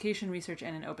replication research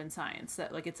and in open science,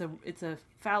 that, it's a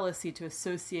fallacy to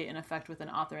associate an effect with an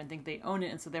author and think they own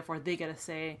it, and so therefore they get a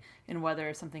say in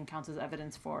whether something counts as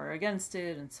evidence for or against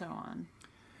it, and so on.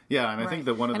 Yeah, and I think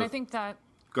that one of I think that...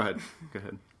 Go ahead.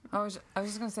 I was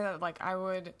just going to say that, I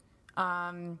would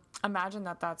imagine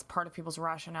that that's part of people's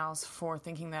rationales for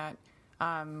thinking that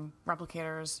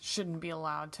replicators shouldn't be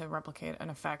allowed to replicate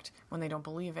an effect when they don't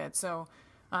believe it. So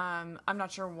I'm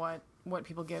not sure what what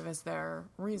people give as their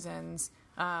reasons.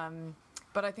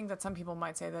 But I think that some people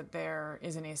might say that there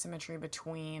is an asymmetry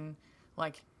between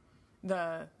like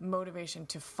the motivation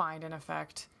to find an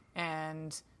effect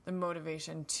and the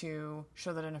motivation to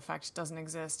show that an effect doesn't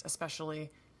exist,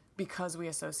 especially because we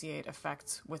associate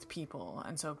effects with people.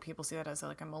 And so people see that as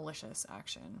like a malicious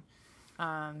action.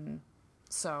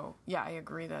 So yeah, I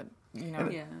agree that,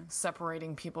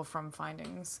 separating people from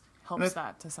findings helps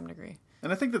that to some degree.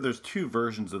 And I think that there's two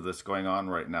versions of this going on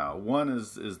right now. One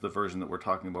is the version that we're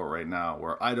talking about right now,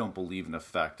 where I don't believe in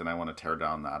effect and I want to tear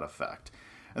down that effect.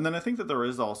 And then I think that there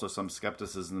is also some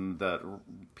skepticism that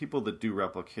people that do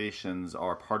replications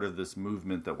are part of this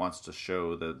movement that wants to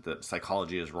show that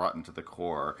psychology is rotten to the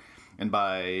core. And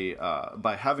by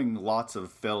having lots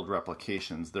of failed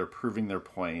replications, they're proving their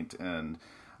point and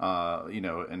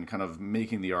and kind of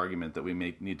making the argument that we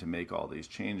need to make all these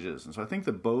changes. And so I think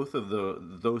that both of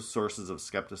those sources of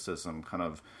skepticism kind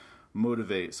of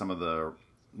motivate some of the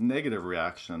negative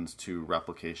reactions to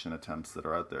replication attempts that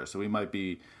are out there. So we might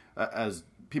be, as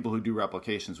people who do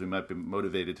replications, we might be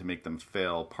motivated to make them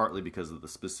fail, partly because of the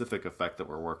specific effect that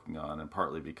we're working on, and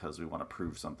partly because we want to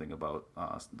prove something about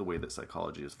the way that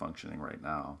psychology is functioning right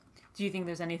now. Do you think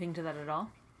there's anything to that at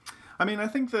all? I mean, I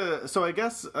think I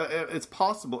guess it's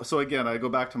possible. So again, I go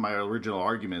back to my original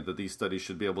argument that these studies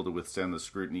should be able to withstand the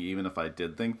scrutiny, even if I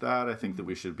did think that. I think that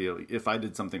we should be able, if I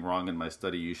did something wrong in my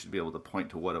study, you should be able to point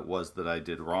to what it was that I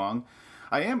did wrong.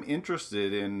 I am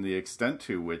interested in the extent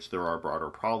to which there are broader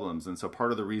problems. And so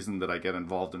part of the reason that I get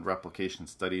involved in replication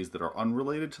studies that are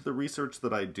unrelated to the research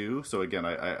that I do, so again,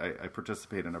 I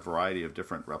participate in a variety of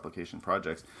different replication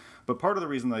projects, but part of the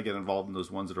reason that I get involved in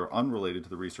those ones that are unrelated to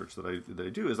the research that I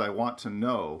do is I want to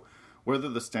know whether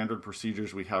the standard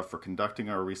procedures we have for conducting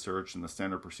our research and the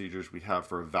standard procedures we have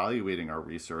for evaluating our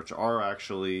research are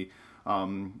actually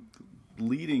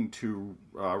leading to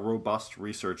robust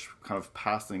research kind of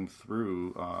passing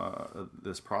through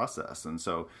this process. And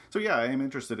so yeah, I am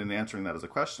interested in answering that as a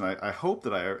question. I hope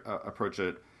that I approach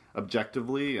it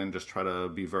objectively and just try to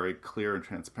be very clear and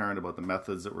transparent about the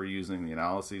methods that we're using, the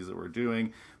analyses that we're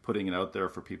doing, putting it out there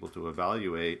for people to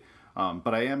evaluate.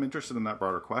 But I am interested in that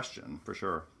broader question, for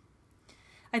sure.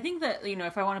 I think that,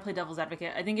 if I want to play devil's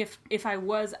advocate, I think if I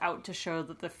was out to show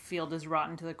that the field is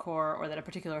rotten to the core or that a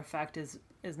particular effect is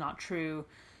not true,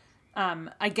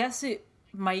 I guess it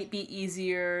might be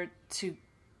easier to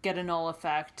get a null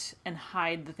effect and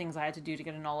hide the things I had to do to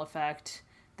get a null effect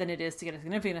than it is to get a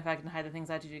significant effect and hide the things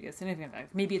I had to do to get a significant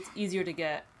effect. Maybe it's easier to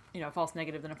get, a false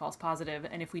negative than a false positive,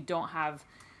 and if we don't have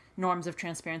norms of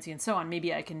transparency and so on,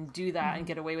 maybe I can do that and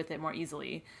get away with it more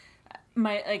easily.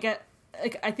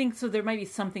 I think so. There might be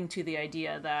something to the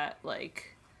idea that,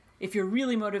 if you're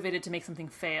really motivated to make something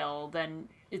fail, then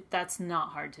that's not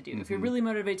hard to do. If you're really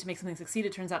motivated to make something succeed,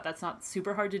 it turns out that's not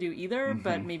super hard to do either,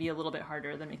 but maybe a little bit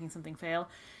harder than making something fail.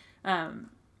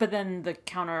 But then the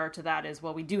counter to that is,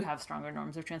 well, we do have stronger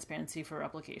norms of transparency for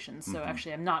replications. So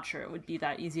actually, I'm not sure it would be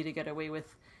that easy to get away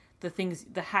with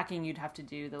the hacking you'd have to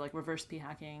do, the reverse p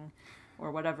hacking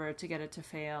or whatever to get it to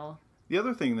fail. The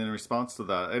other thing, then, in response to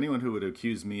that, anyone who would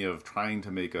accuse me of trying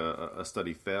to make a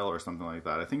study fail or something like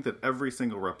that, I think that every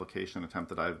single replication attempt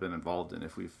that I've been involved in,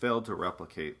 if we failed to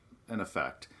replicate an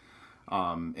effect,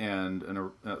 and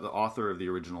the author of the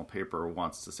original paper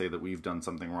wants to say that we've done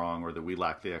something wrong or that we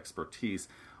lack the expertise,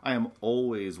 I am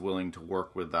always willing to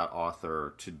work with that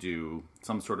author to do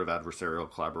some sort of adversarial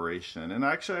collaboration. And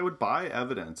actually, I would buy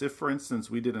evidence. If, for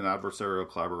instance, we did an adversarial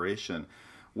collaboration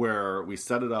where we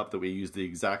set it up that we use the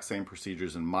exact same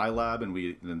procedures in my lab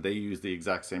and they use the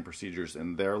exact same procedures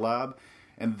in their lab,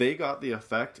 and they got the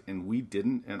effect and we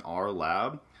didn't in our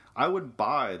lab, I would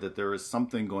buy that there is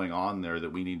something going on there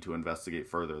that we need to investigate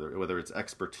further, whether it's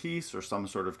expertise or some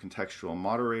sort of contextual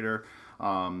moderator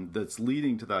that's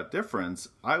leading to that difference.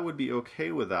 I would be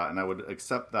okay with that and I would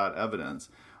accept that evidence.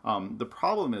 The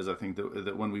problem is, I think,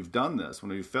 that when we've done this,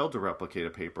 when we've failed to replicate a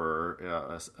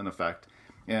paper, an effect,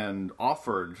 and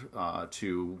offered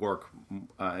to work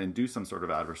and do some sort of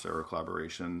adversarial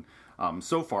collaboration,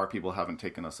 so far people haven't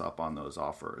taken us up on those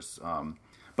offers.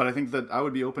 But I think that I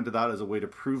would be open to that as a way to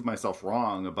prove myself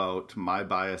wrong about my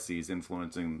biases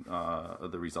influencing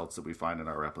the results that we find in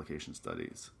our replication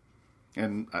studies.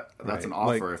 And that's an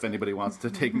offer. If anybody wants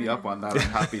to take me up on that, I'm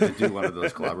happy to do one of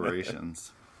those collaborations.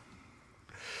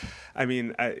 I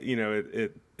mean,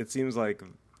 it seems like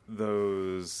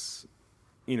those...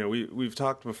 we've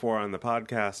talked before on the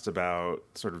podcast about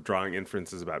sort of drawing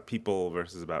inferences about people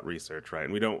versus about research, right?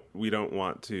 And we don't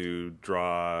want to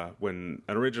draw, when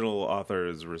an original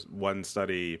author's one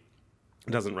study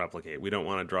doesn't replicate, we don't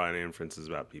want to draw any inferences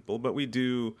about people, but we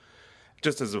do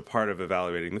just as a part of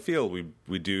evaluating the field,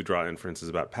 we do draw inferences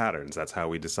about patterns. That's how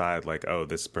we decide, like, oh,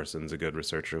 this person's a good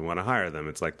researcher, we want to hire them.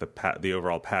 It's like the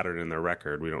overall pattern in their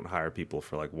record. We don't hire people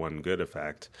for like one good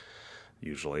effect,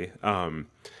 usually. And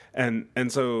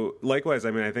so likewise,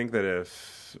 I mean, I think that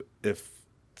if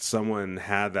someone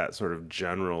had that sort of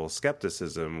general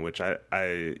skepticism, which I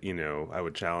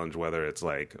would challenge whether it's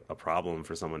like a problem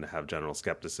for someone to have general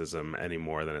skepticism any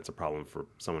more than it's a problem for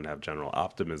someone to have general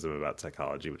optimism about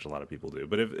psychology, which a lot of people do.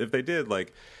 But if they did,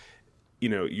 like,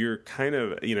 you're kind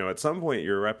of, at some point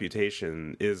your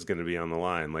reputation is going to be on the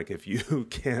line. Like, if you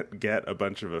can't get a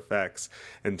bunch of effects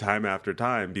and time after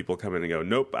time people come in and go,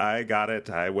 nope, I got it.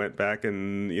 I went back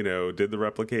and, did the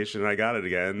replication. I got it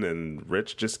again. And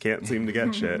Rich just can't seem to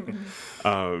get shit.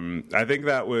 I think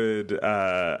that would,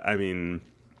 I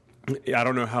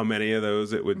don't know how many of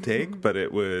those it would take, but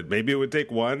maybe it would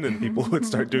take one and people would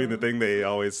start doing the thing they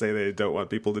always say they don't want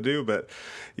people to do. But,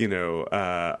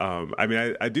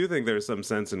 I do think there's some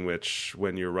sense in which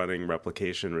when you're running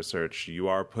replication research, you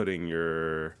are putting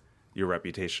your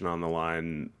reputation on the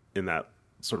line in that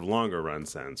sort of longer run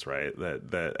sense, right?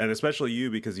 That and especially you,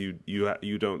 because you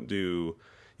don't do,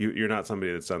 you're not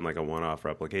somebody that's done like a one-off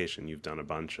replication. You've done a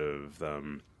bunch of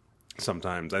them.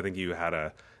 Sometimes I think you had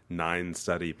a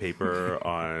 9-study paper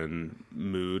on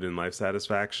mood and life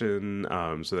satisfaction.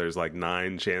 So there's like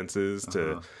 9 chances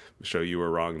to show you were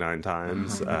wrong 9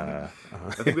 times. I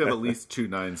think we have at least 2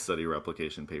 9-study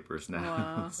replication papers now.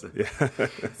 Wow. Yeah.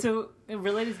 So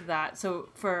related to that, so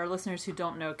for our listeners who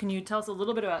don't know, can you tell us a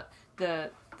little bit about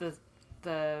the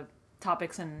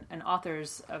topics and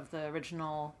authors of the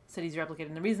original studies you replicated?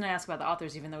 And the reason I ask about the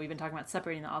authors, even though we've been talking about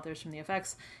separating the authors from the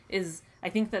effects, is I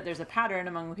think that there's a pattern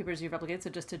among the papers you've replicated. So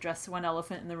just to address one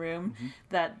elephant in the room,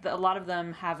 that a lot of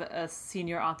them have a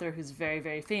senior author who's very,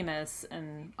 very famous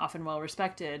and often well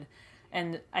respected.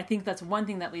 And I think that's one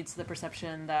thing that leads to the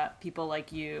perception that people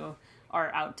like you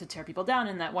are out to tear people down,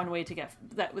 and that one way to get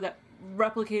that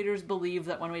replicators believe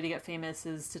that one way to get famous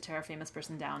is to tear a famous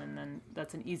person down, and then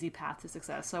that's an easy path to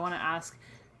success. So I want to ask,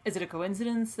 is it a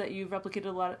coincidence that you've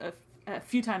replicated a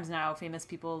few times now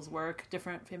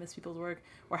different famous people's work,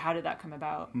 or how did that come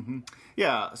about?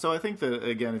 Yeah, so I think that,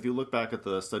 again, if you look back at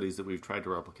the studies that we've tried to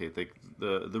replicate,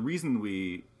 the reason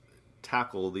we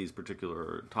tackle these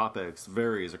particular topics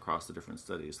varies across the different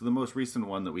studies. So the most recent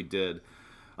one that we did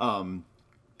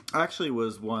actually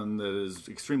was one that is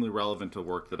extremely relevant to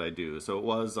work that I do. So it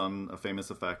was on a famous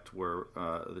effect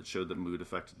that showed that mood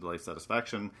affected life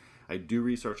satisfaction. I do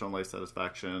research on life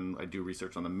satisfaction. I do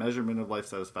research on the measurement of life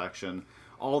satisfaction.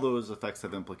 All those effects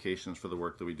have implications for the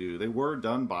work that we do. They were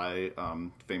done by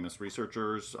famous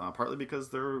researchers, partly because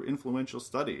they're influential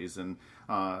studies, and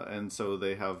so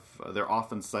they're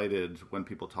often cited when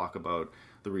people talk about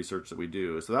the research that we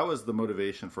do. So that was the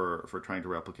motivation for trying to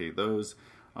replicate those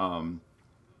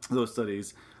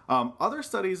studies. Other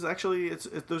studies, actually,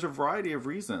 there's a variety of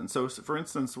reasons. So, for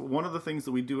instance, one of the things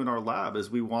that we do in our lab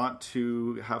is we want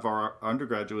to have our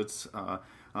undergraduates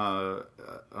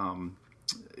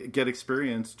get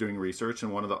experience doing research,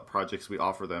 and one of the projects we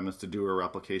offer them is to do a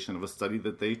replication of a study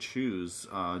that they choose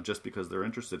just because they're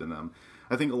interested in them.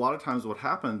 I think a lot of times what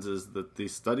happens is that the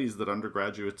studies that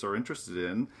undergraduates are interested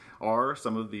in are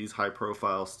some of these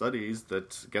high-profile studies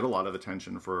that get a lot of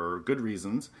attention for good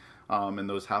reasons, and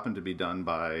those happen to be done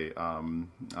by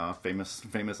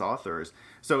famous authors.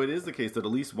 So it is the case that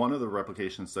at least one of the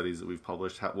replication studies that we've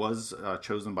published was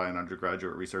chosen by an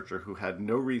undergraduate researcher who had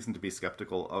no reason to be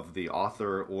skeptical of the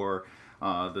author or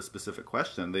the specific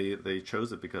question. They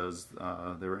chose it because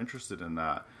they were interested in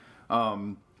that.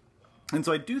 And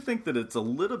so I do think that it's a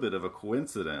little bit of a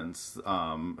coincidence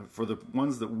for the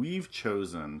ones that we've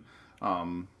chosen,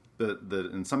 that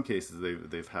in some cases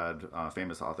they've had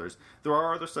famous authors. There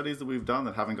are other studies that we've done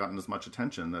that haven't gotten as much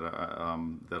attention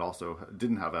that also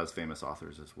didn't have as famous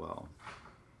authors as well.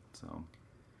 So.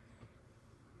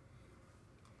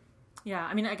 Yeah,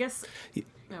 I mean, I guess.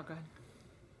 No, go ahead.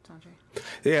 Andre.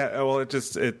 Yeah, well,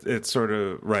 it's sort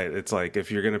of right. It's like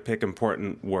if you're going to pick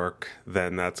important work,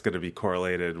 then that's going to be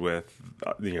correlated with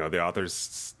the author's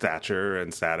stature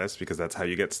and status, because that's how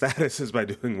you get status, is by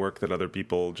doing work that other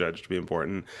people judge to be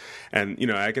important. And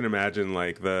I can imagine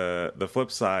like the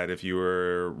flip side, if you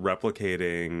were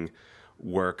replicating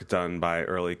work done by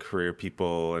early career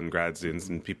people and grad students,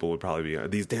 and people would probably be,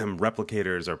 these damn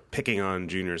replicators are picking on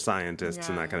junior scientists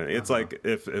and that kind of. It's like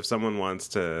if someone wants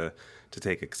to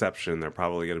take exception, they're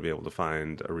probably going to be able to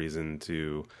find a reason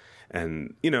to.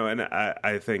 And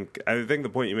I think the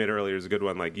point you made earlier is a good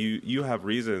one. Like you have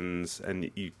reasons,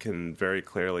 and you can very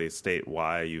clearly state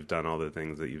why you've done all the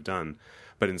things that you've done.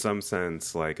 but in some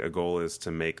sense, like a goal is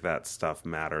to make that stuff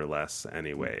matter less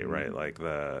anyway, right? Like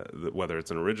the whether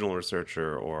it's an original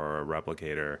researcher or a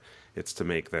replicator, it's to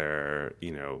make their,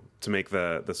 to make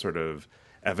the sort of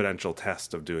evidential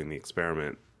test of doing the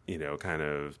experiment, kind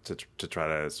of to try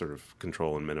to sort of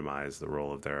control and minimize the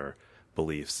role of their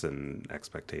beliefs and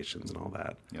expectations and all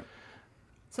that. Yep.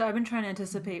 So I've been trying to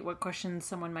anticipate what questions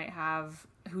someone might have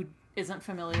who isn't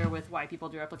familiar with why people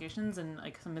do replications and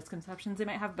like some misconceptions they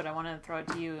might have, but I want to throw it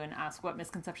to you and ask, what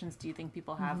misconceptions do you think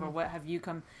people have, or what have you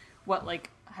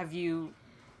have you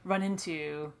run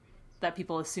into that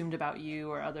people assumed about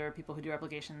you or other people who do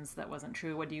replications that wasn't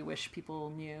true? What do you wish people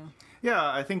knew? Yeah,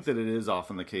 I think that it is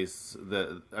often the case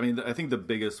that, I think the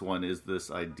biggest one is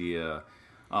this idea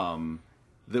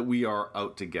that we are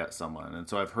out to get someone. And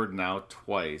so I've heard now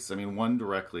twice, one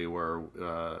directly where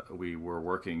we were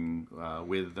working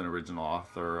with an original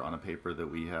author on a paper that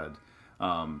we had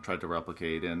tried to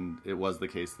replicate, and it was the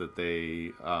case that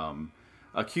they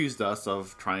accused us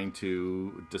of trying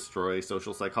to destroy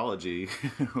social psychology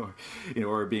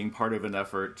or being part of an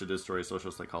effort to destroy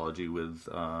social psychology with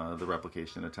the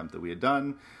replication attempt that we had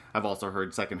done. I've also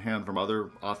heard secondhand from other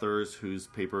authors whose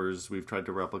papers we've tried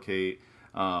to replicate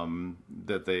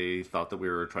that they thought that we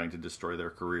were trying to destroy their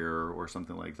career or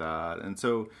something like that. And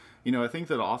so, I think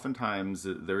that oftentimes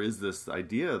there is this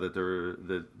idea that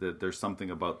that there's something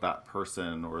about that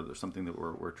person, or there's something that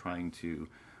we're trying to,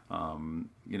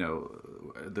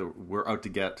 we're out to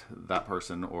get that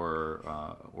person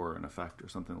or an effect or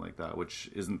something like that, which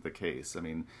isn't the case.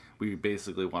 We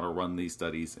basically want to run these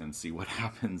studies and see what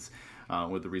happens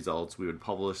with the results. We would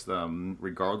publish them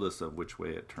regardless of which way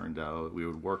it turned out. We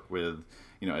would work with,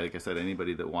 like I said,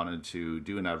 anybody that wanted to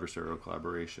do an adversarial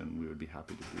collaboration, we would be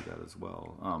happy to do that as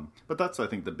well. But that's, I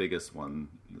think, the biggest one,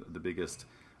 the biggest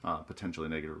potentially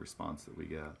negative response that we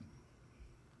get.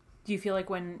 Do you feel like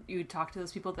when you talk to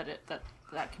those people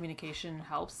that communication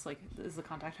helps? Like, is the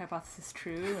contact hypothesis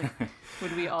true? Like,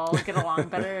 would we all get along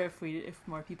better if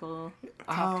more people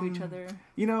talk to each other?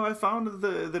 I found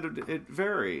that it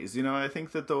varies. I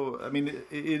think that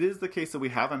it is the case that we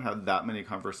haven't had that many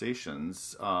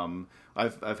conversations.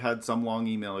 I've had some long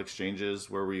email exchanges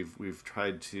where we've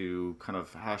tried to kind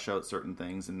of hash out certain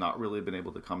things and not really been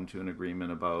able to come to an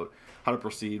agreement about how to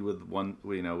proceed with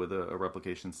with a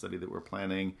replication study that we're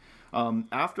planning.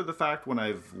 After the fact, when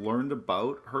I've learned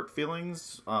about hurt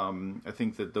feelings, I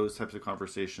think that those types of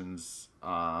conversations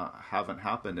haven't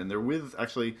happened. And they're with,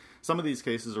 actually, some of these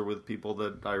cases are with people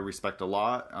that I respect a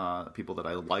lot, people that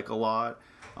I like a lot.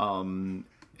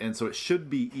 And so it should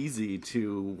be easy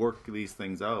to work these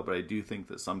things out. But I do think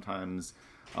that sometimes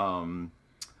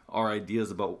our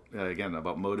ideas about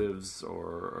motives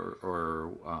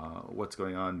or what's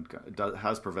going on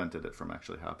has prevented it from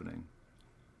actually happening.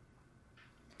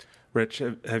 Rich,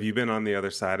 have you been on the other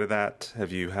side of that?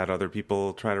 Have you had other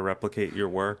people try to replicate your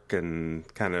work and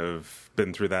kind of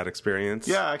been through that experience?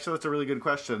 Yeah, actually, that's a really good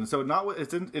question. So,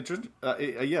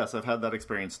 yes, I've had that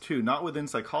experience too. Not within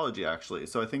psychology, actually.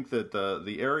 So, I think that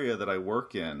the area that I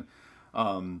work in,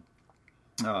 one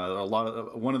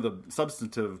of the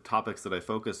substantive topics that I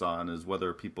focus on is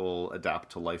whether people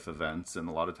adapt to life events, and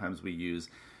a lot of times we use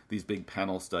these big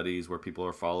panel studies where people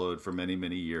are followed for many,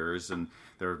 many years, and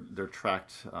they're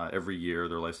tracked every year.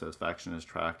 Their life satisfaction is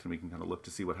tracked, and we can kind of look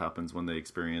to see what happens when they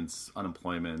experience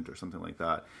unemployment or something like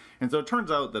that. And so it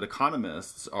turns out that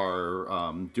economists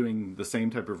are doing the same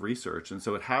type of research, and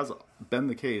so it has been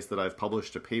the case that I've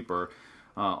published a paper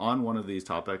on one of these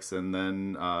topics, and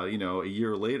then a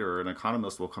year later, an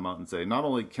economist will come out and say, not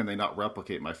only can they not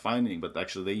replicate my finding, but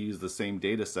actually they use the same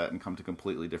data set and come to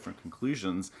completely different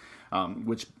conclusions,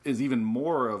 which is even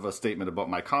more of a statement about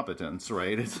my competence,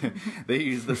 right? They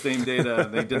used the same data,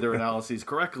 and they did their analyses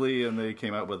correctly, and they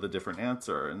came out with a different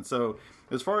answer. And so,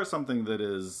 as far as something that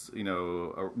is,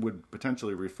 would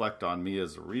potentially reflect on me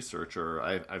as a researcher,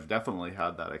 I've definitely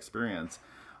had that experience.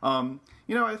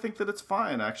 I think that it's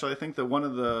fine. Actually, I think that one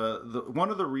of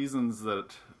the reasons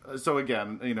that,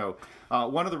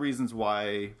 one of the reasons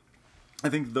why I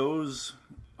think those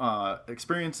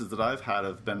experiences that I've had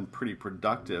have been pretty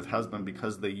productive has been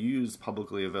because they use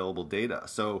publicly available data.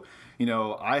 So,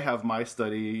 I have my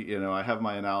study, I have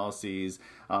my analyses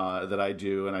that I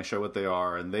do, and I show what they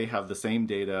are, and they have the same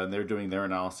data, and they're doing their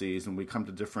analyses, and we come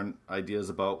to different ideas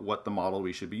about what the model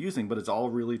we should be using, but it's all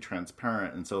really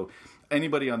transparent. And so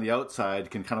anybody on the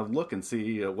outside can kind of look and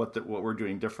see what we're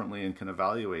doing differently and can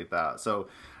evaluate that. So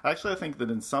actually, I think that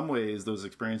in some ways, those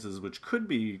experiences, which could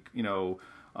be,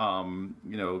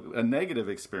 a negative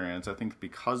experience, I think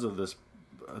because of this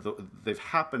they've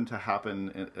happened to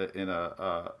happen in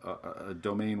a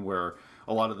domain where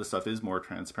a lot of the stuff is more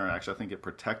transparent. Actually, I think it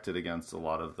protected against a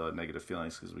lot of the negative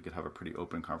feelings because we could have a pretty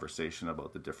open conversation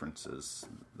about the differences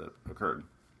that occurred.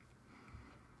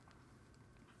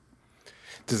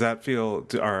 Does that feel,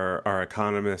 are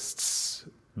economists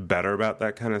better about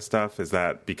that kind of stuff? Is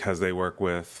that because they work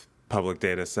with public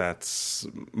data sets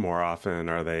more often?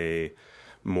 Are they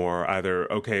more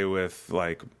either okay with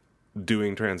like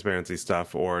doing transparency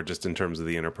stuff or just in terms of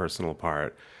the interpersonal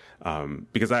part?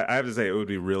 Because I have to say it would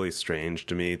be really strange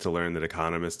to me to learn that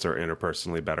economists are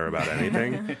interpersonally better about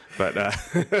anything. But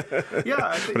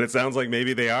yeah, but it sounds like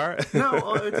maybe they are.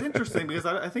 No, it's interesting because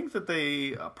I think that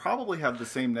they probably have the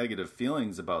same negative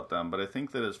feelings about them. But I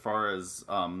think that as far as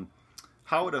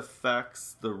how it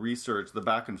affects the research, the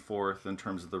back and forth in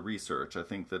terms of the research, I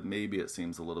think that maybe it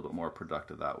seems a little bit more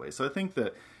productive that way. So I think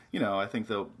that,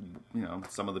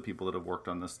 some of the people that have worked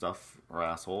on this stuff are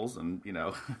assholes and,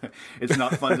 it's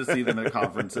not fun to see them at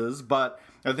conferences. But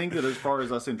I think that as far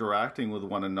as us interacting with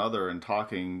one another and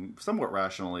talking somewhat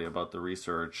rationally about the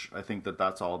research, I think that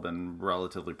that's all been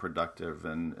relatively productive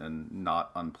and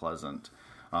not unpleasant.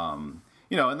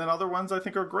 And then other ones I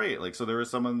think are great. Like, so there was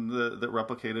someone that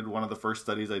replicated one of the first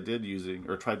studies I did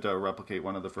tried to replicate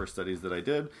one of the first studies that I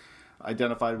did,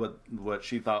 identified what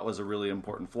she thought was a really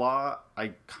important flaw.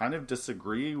 I kind of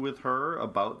disagree with her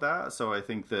about that. So I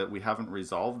think that we haven't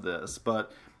resolved this.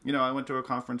 But, I went to a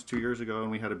conference 2 years ago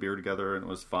and we had a beer together and it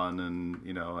was fun.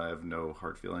 And, I have no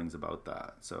hard feelings about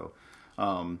that. So,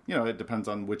 it depends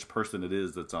on which person it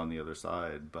is that's on the other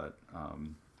side. But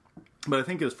I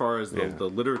think as far as the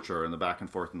literature and the back and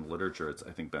forth in the literature, it's, I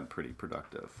think, been pretty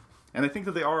productive. And I think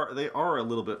that they are a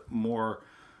little bit more,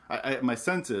 my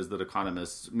sense is that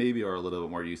economists maybe are a little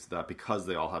bit more used to that because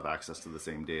they all have access to the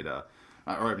same data,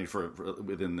 for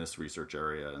within this research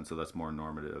area. And so that's more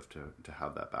normative to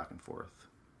have that back and forth.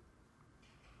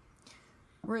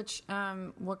 Rich,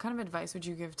 what kind of advice would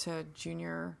you give to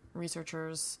junior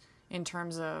researchers in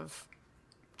terms of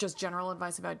just general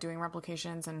advice about doing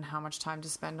replications and how much time to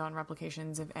spend on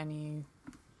replications, if any?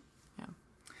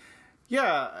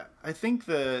 Yeah, I think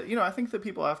that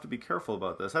people have to be careful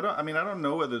about this. I don't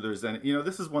know whether there's any,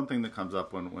 this is one thing that comes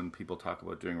up when people talk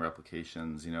about doing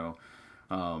replications, you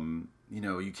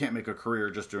can't make a career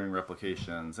just doing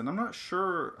replications. And I'm not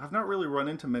sure, I've not really run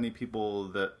into many people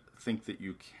that think that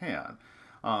you can.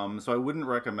 So I wouldn't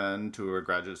recommend to a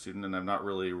graduate student, and I've not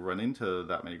really run into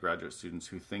that many graduate students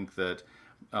who think that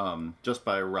just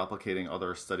by replicating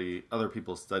other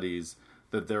people's studies,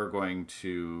 that they're going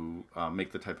to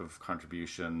make the type of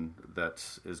contribution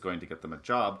that is going to get them a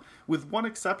job, with one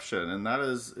exception, and that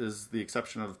is the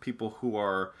exception of people who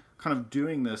are kind of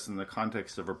doing this in the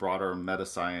context of a broader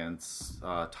meta-science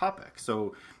topic.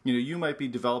 So, you might be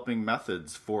developing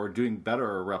methods for doing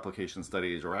better replication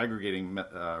studies or aggregating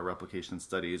replication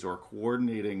studies or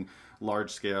coordinating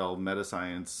large-scale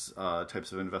meta-science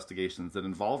types of investigations that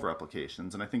involve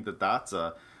replications. And I think that that's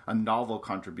a novel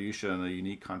contribution, a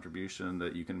unique contribution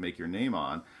that you can make your name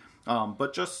on.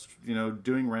 But just,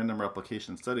 doing random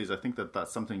replication studies, I think that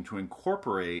that's something to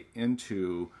incorporate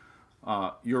into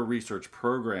your research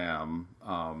program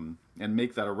and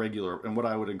make that a regular. And what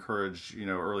I would encourage,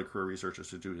 early career researchers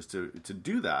to do is to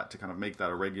do that, to kind of make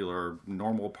that a regular,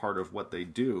 normal part of what they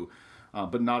do,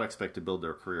 but not expect to build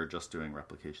their career just doing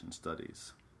replication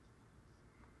studies.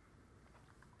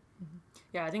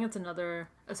 Yeah, I think it's another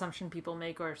assumption people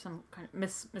make, or some kind of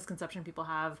misconception people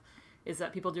have, is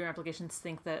that people doing replications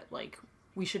think that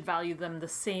we should value them the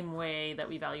same way that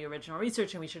we value original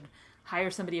research, and we should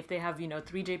hire somebody if they have 3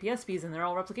 JPSPs and they're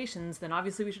all replications, then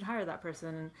obviously we should hire that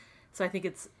person. And so I think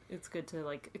it's good to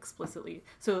explicitly.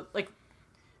 So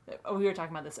we were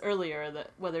talking about this earlier,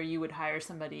 that whether you would hire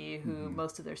somebody who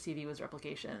most of their CV was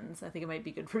replications. I think it might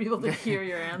be good for people to hear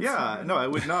your answer. Yeah, no, I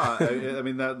would not.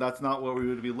 That's not what we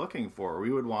would be looking for. We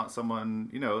would want someone,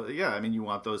 you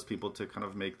want those people to kind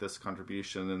of make this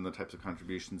contribution, and the types of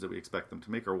contributions that we expect them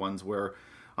to make are ones where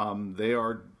they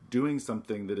are doing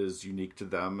something that is unique to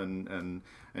them,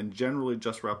 and generally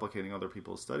just replicating other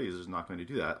people's studies is not going to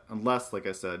do that, unless, like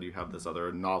I said, you have this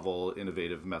other novel,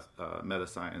 innovative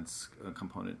meta-science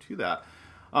component to that.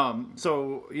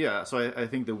 So I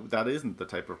think that isn't the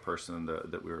type of person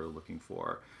that we were looking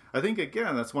for. I think,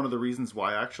 again, that's one of the reasons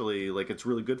why actually, it's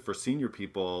really good for senior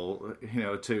people,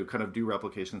 to kind of do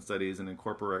replication studies and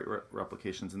incorporate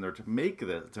replications in there to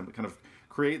kind of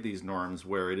create these norms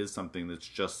where it is something that's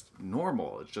just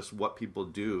normal. It's just what people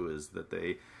do, is that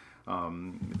they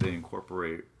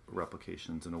incorporate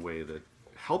replications in a way that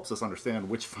helps us understand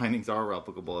which findings are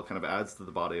replicable. It kind of adds to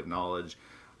the body of knowledge,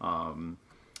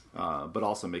 but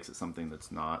also makes it something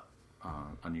that's not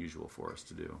unusual for us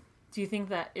to do. Do you think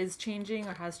that is changing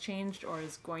or has changed or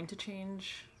is going to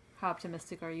change? How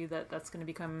optimistic are you that that's going to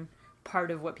become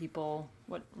part of what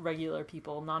regular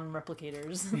people,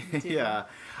 non-replicators do? Yeah,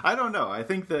 I don't know. I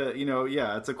think that,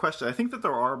 it's a question. I think that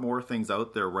there are more things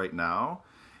out there right now,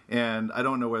 and I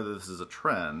don't know whether this is a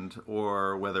trend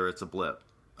or whether it's a blip.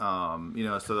 So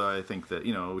I think that,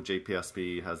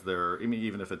 JPSB has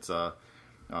even if it's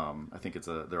I think it's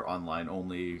their online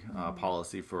only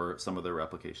policy for some of their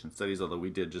replication studies, although we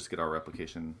did just get our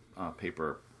replication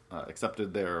paper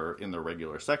accepted there in the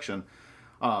regular section.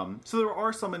 So there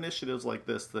are some initiatives like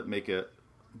this that make it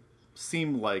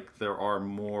seem like there are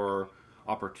more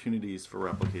opportunities for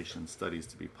replication studies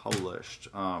to be published.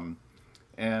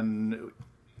 And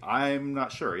I'm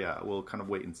not sure. Yeah, we'll kind of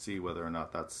wait and see whether or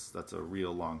not that's a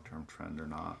real long-term trend or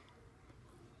not.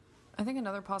 I think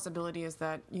another possibility is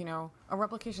that, a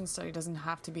replication study doesn't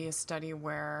have to be a study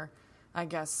where, I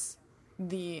guess,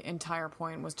 the entire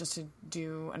point was just to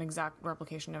do an exact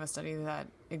replication of a study that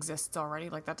exists already.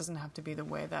 Like, that doesn't have to be the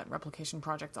way that replication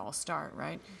projects all start,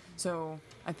 right? So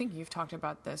I think you've talked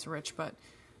about this, Rich, but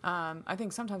I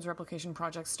think sometimes replication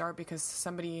projects start because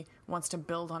somebody wants to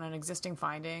build on an existing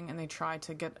finding and they try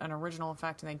to get an original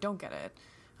effect and they don't get it.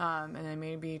 And they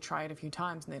maybe try it a few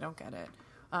times and they don't get it.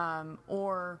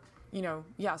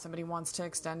 Somebody wants to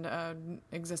extend an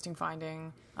existing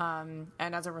finding, and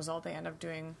as a result, they end up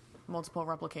doing multiple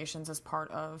replications as part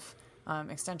of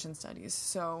extension studies.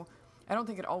 So I don't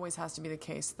think it always has to be the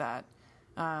case that,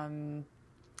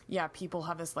 people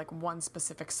have this like one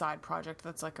specific side project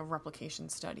that's like a replication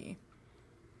study.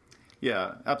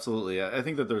 Yeah, absolutely. I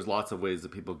think that there's lots of ways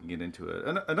that people can get into it.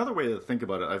 And another way to think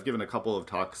about it, I've given a couple of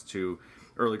talks to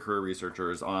early career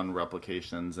researchers on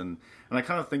replications, and I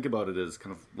kind of think about it as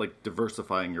kind of like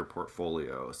diversifying your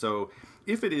portfolio. So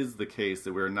if it is the case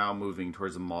that we're now moving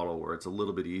towards a model where it's a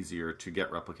little bit easier to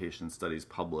get replication studies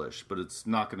published, but it's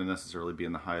not going to necessarily be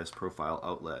in the highest profile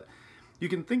outlet, you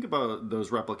can think about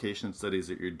those replication studies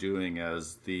that you're doing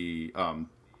as the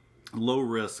low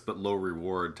risk but low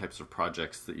reward types of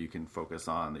projects that you can focus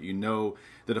on, that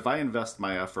that if I invest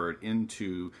my effort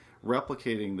into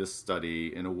replicating this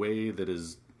study in a way that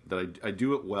I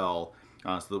do it well,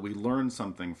 so that we learn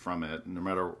something from it, no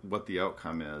matter what the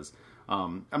outcome is.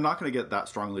 I'm not going to get that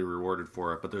strongly rewarded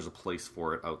for it, but there's a place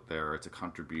for it out there. It's a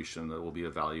contribution that will be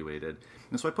evaluated.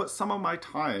 And so I put some of my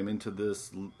time into this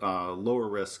lower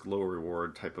risk, lower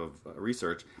reward type of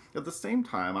research. At the same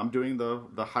time, I'm doing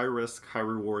the high risk, high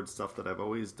reward stuff that I've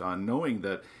always done, knowing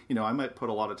that, I might put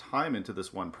a lot of time into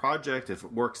this one project. If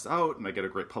it works out and I get a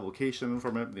great publication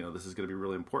from it, this is going to be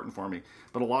really important for me.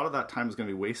 But a lot of that time is going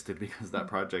to be wasted because that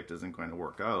project isn't going to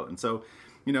work out. And so,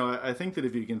 I think that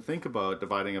if you can think about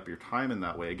dividing up your time in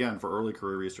that way, again, for early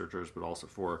career researchers, but also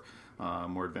for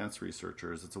more advanced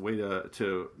researchers, it's a way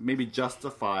to maybe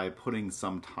justify putting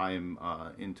some time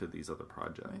into these other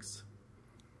projects.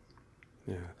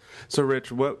 Yeah. So,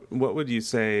 Rich, what would you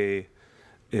say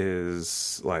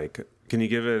is like? Can you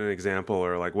give it an example,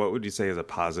 or like what would you say is a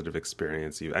positive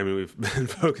experience? We've been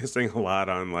focusing a lot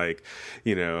on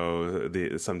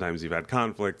sometimes you've had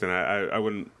conflict, and I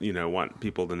wouldn't want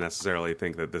people to necessarily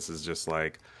think that this is just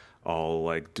like all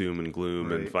like doom and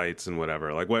gloom and fights and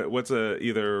whatever. Like what's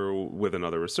either with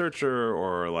another researcher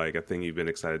or like a thing you've been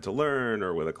excited to learn,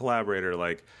 or with a collaborator,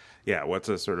 like. Yeah, what's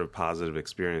a sort of positive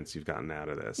experience you've gotten out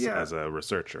of this as a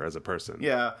researcher, as a person?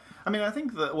 Yeah, I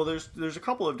think that, there's a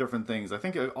couple of different things. I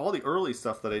think all the early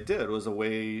stuff that I did was a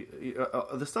way,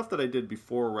 the stuff that I did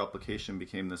before replication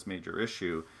became this major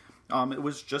issue. It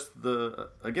was just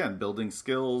building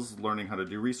skills, learning how to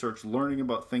do research, learning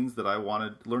about things that I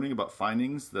wanted, learning about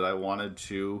findings that I wanted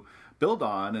to build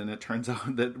on, and it turns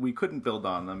out that we couldn't build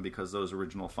on them because those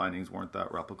original findings weren't that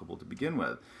replicable to begin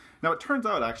with. Now, it turns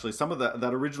out, actually, some of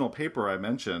that original paper I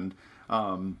mentioned,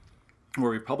 where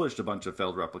we published a bunch of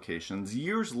failed replications,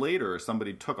 years later,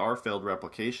 somebody took our failed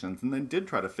replications and then did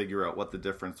try to figure out what the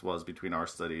difference was between our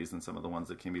studies and some of the ones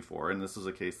that came before. And this was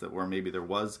a case where maybe there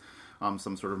was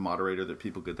some sort of moderator that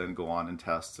people could then go on and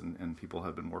test, and people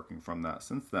have been working from that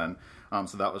since then.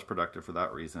 So that was productive for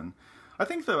that reason. I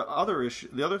think the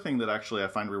other thing that actually I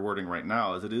find rewarding right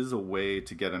now is it is a way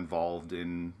to get involved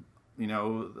in,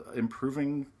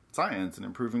 improving science and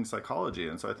improving psychology.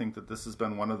 And so I think that this has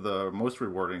been one of the most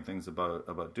rewarding things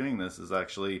about doing this is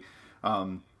actually,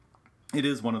 it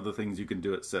is one of the things you can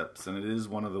do at SIPS, and it is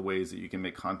one of the ways that you can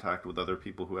make contact with other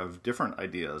people who have different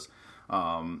ideas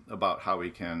about how we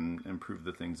can improve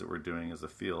the things that we're doing as a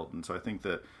field. And so I think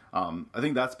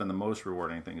that's been the most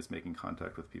rewarding thing, is making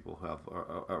contact with people who have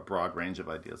a broad range of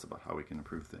ideas about how we can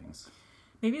improve things.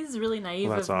 Maybe this is really naive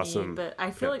Well, that's of awesome. me, but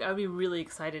I feel like I would be really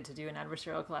excited to do an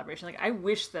adversarial collaboration. Like, I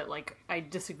wish that, like, I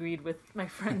disagreed with my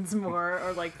friends more,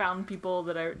 or, like, found people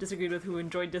that I disagreed with who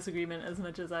enjoyed disagreement as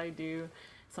much as I do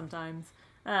sometimes.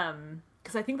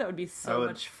 Because I think that would be so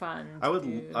much fun. I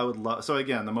would love. So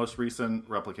again, the most recent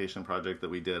replication project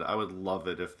that we did, I would love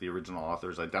it if the original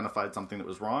authors identified something that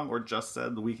was wrong, or just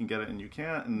said we can get it and you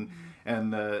can't,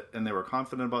 and they were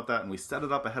confident about that, and we set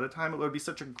it up ahead of time. It would be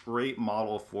such a great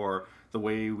model for the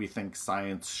way we think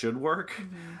science should work,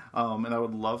 and I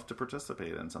would love to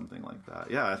participate in something like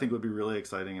that. Yeah, I think it would be really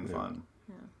exciting and fun.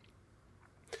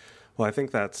 Yeah. Well, I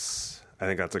think that's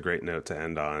a great note to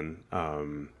end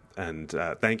on. And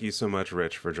thank you so much,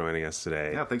 Rich, for joining us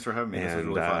today. Yeah, thanks for having me. This was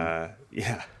really fun.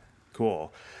 Yeah,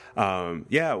 cool.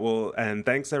 Well, and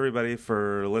thanks everybody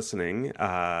for listening.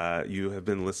 You have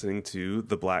been listening to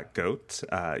The Black Goat.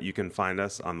 You can find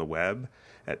us on the web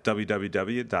at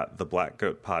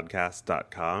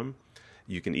www.theblackgoatpodcast.com.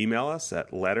 You can email us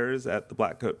at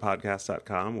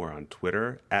letters@theblackgoatpodcast.com. We're on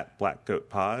Twitter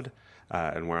 @blackgoatpod.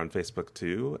 And we're on Facebook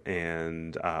too.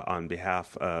 And on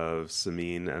behalf of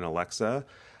Samin and Alexa,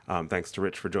 thanks to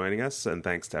Rich for joining us, and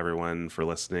thanks to everyone for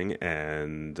listening.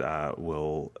 And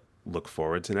we'll look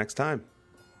forward to next time.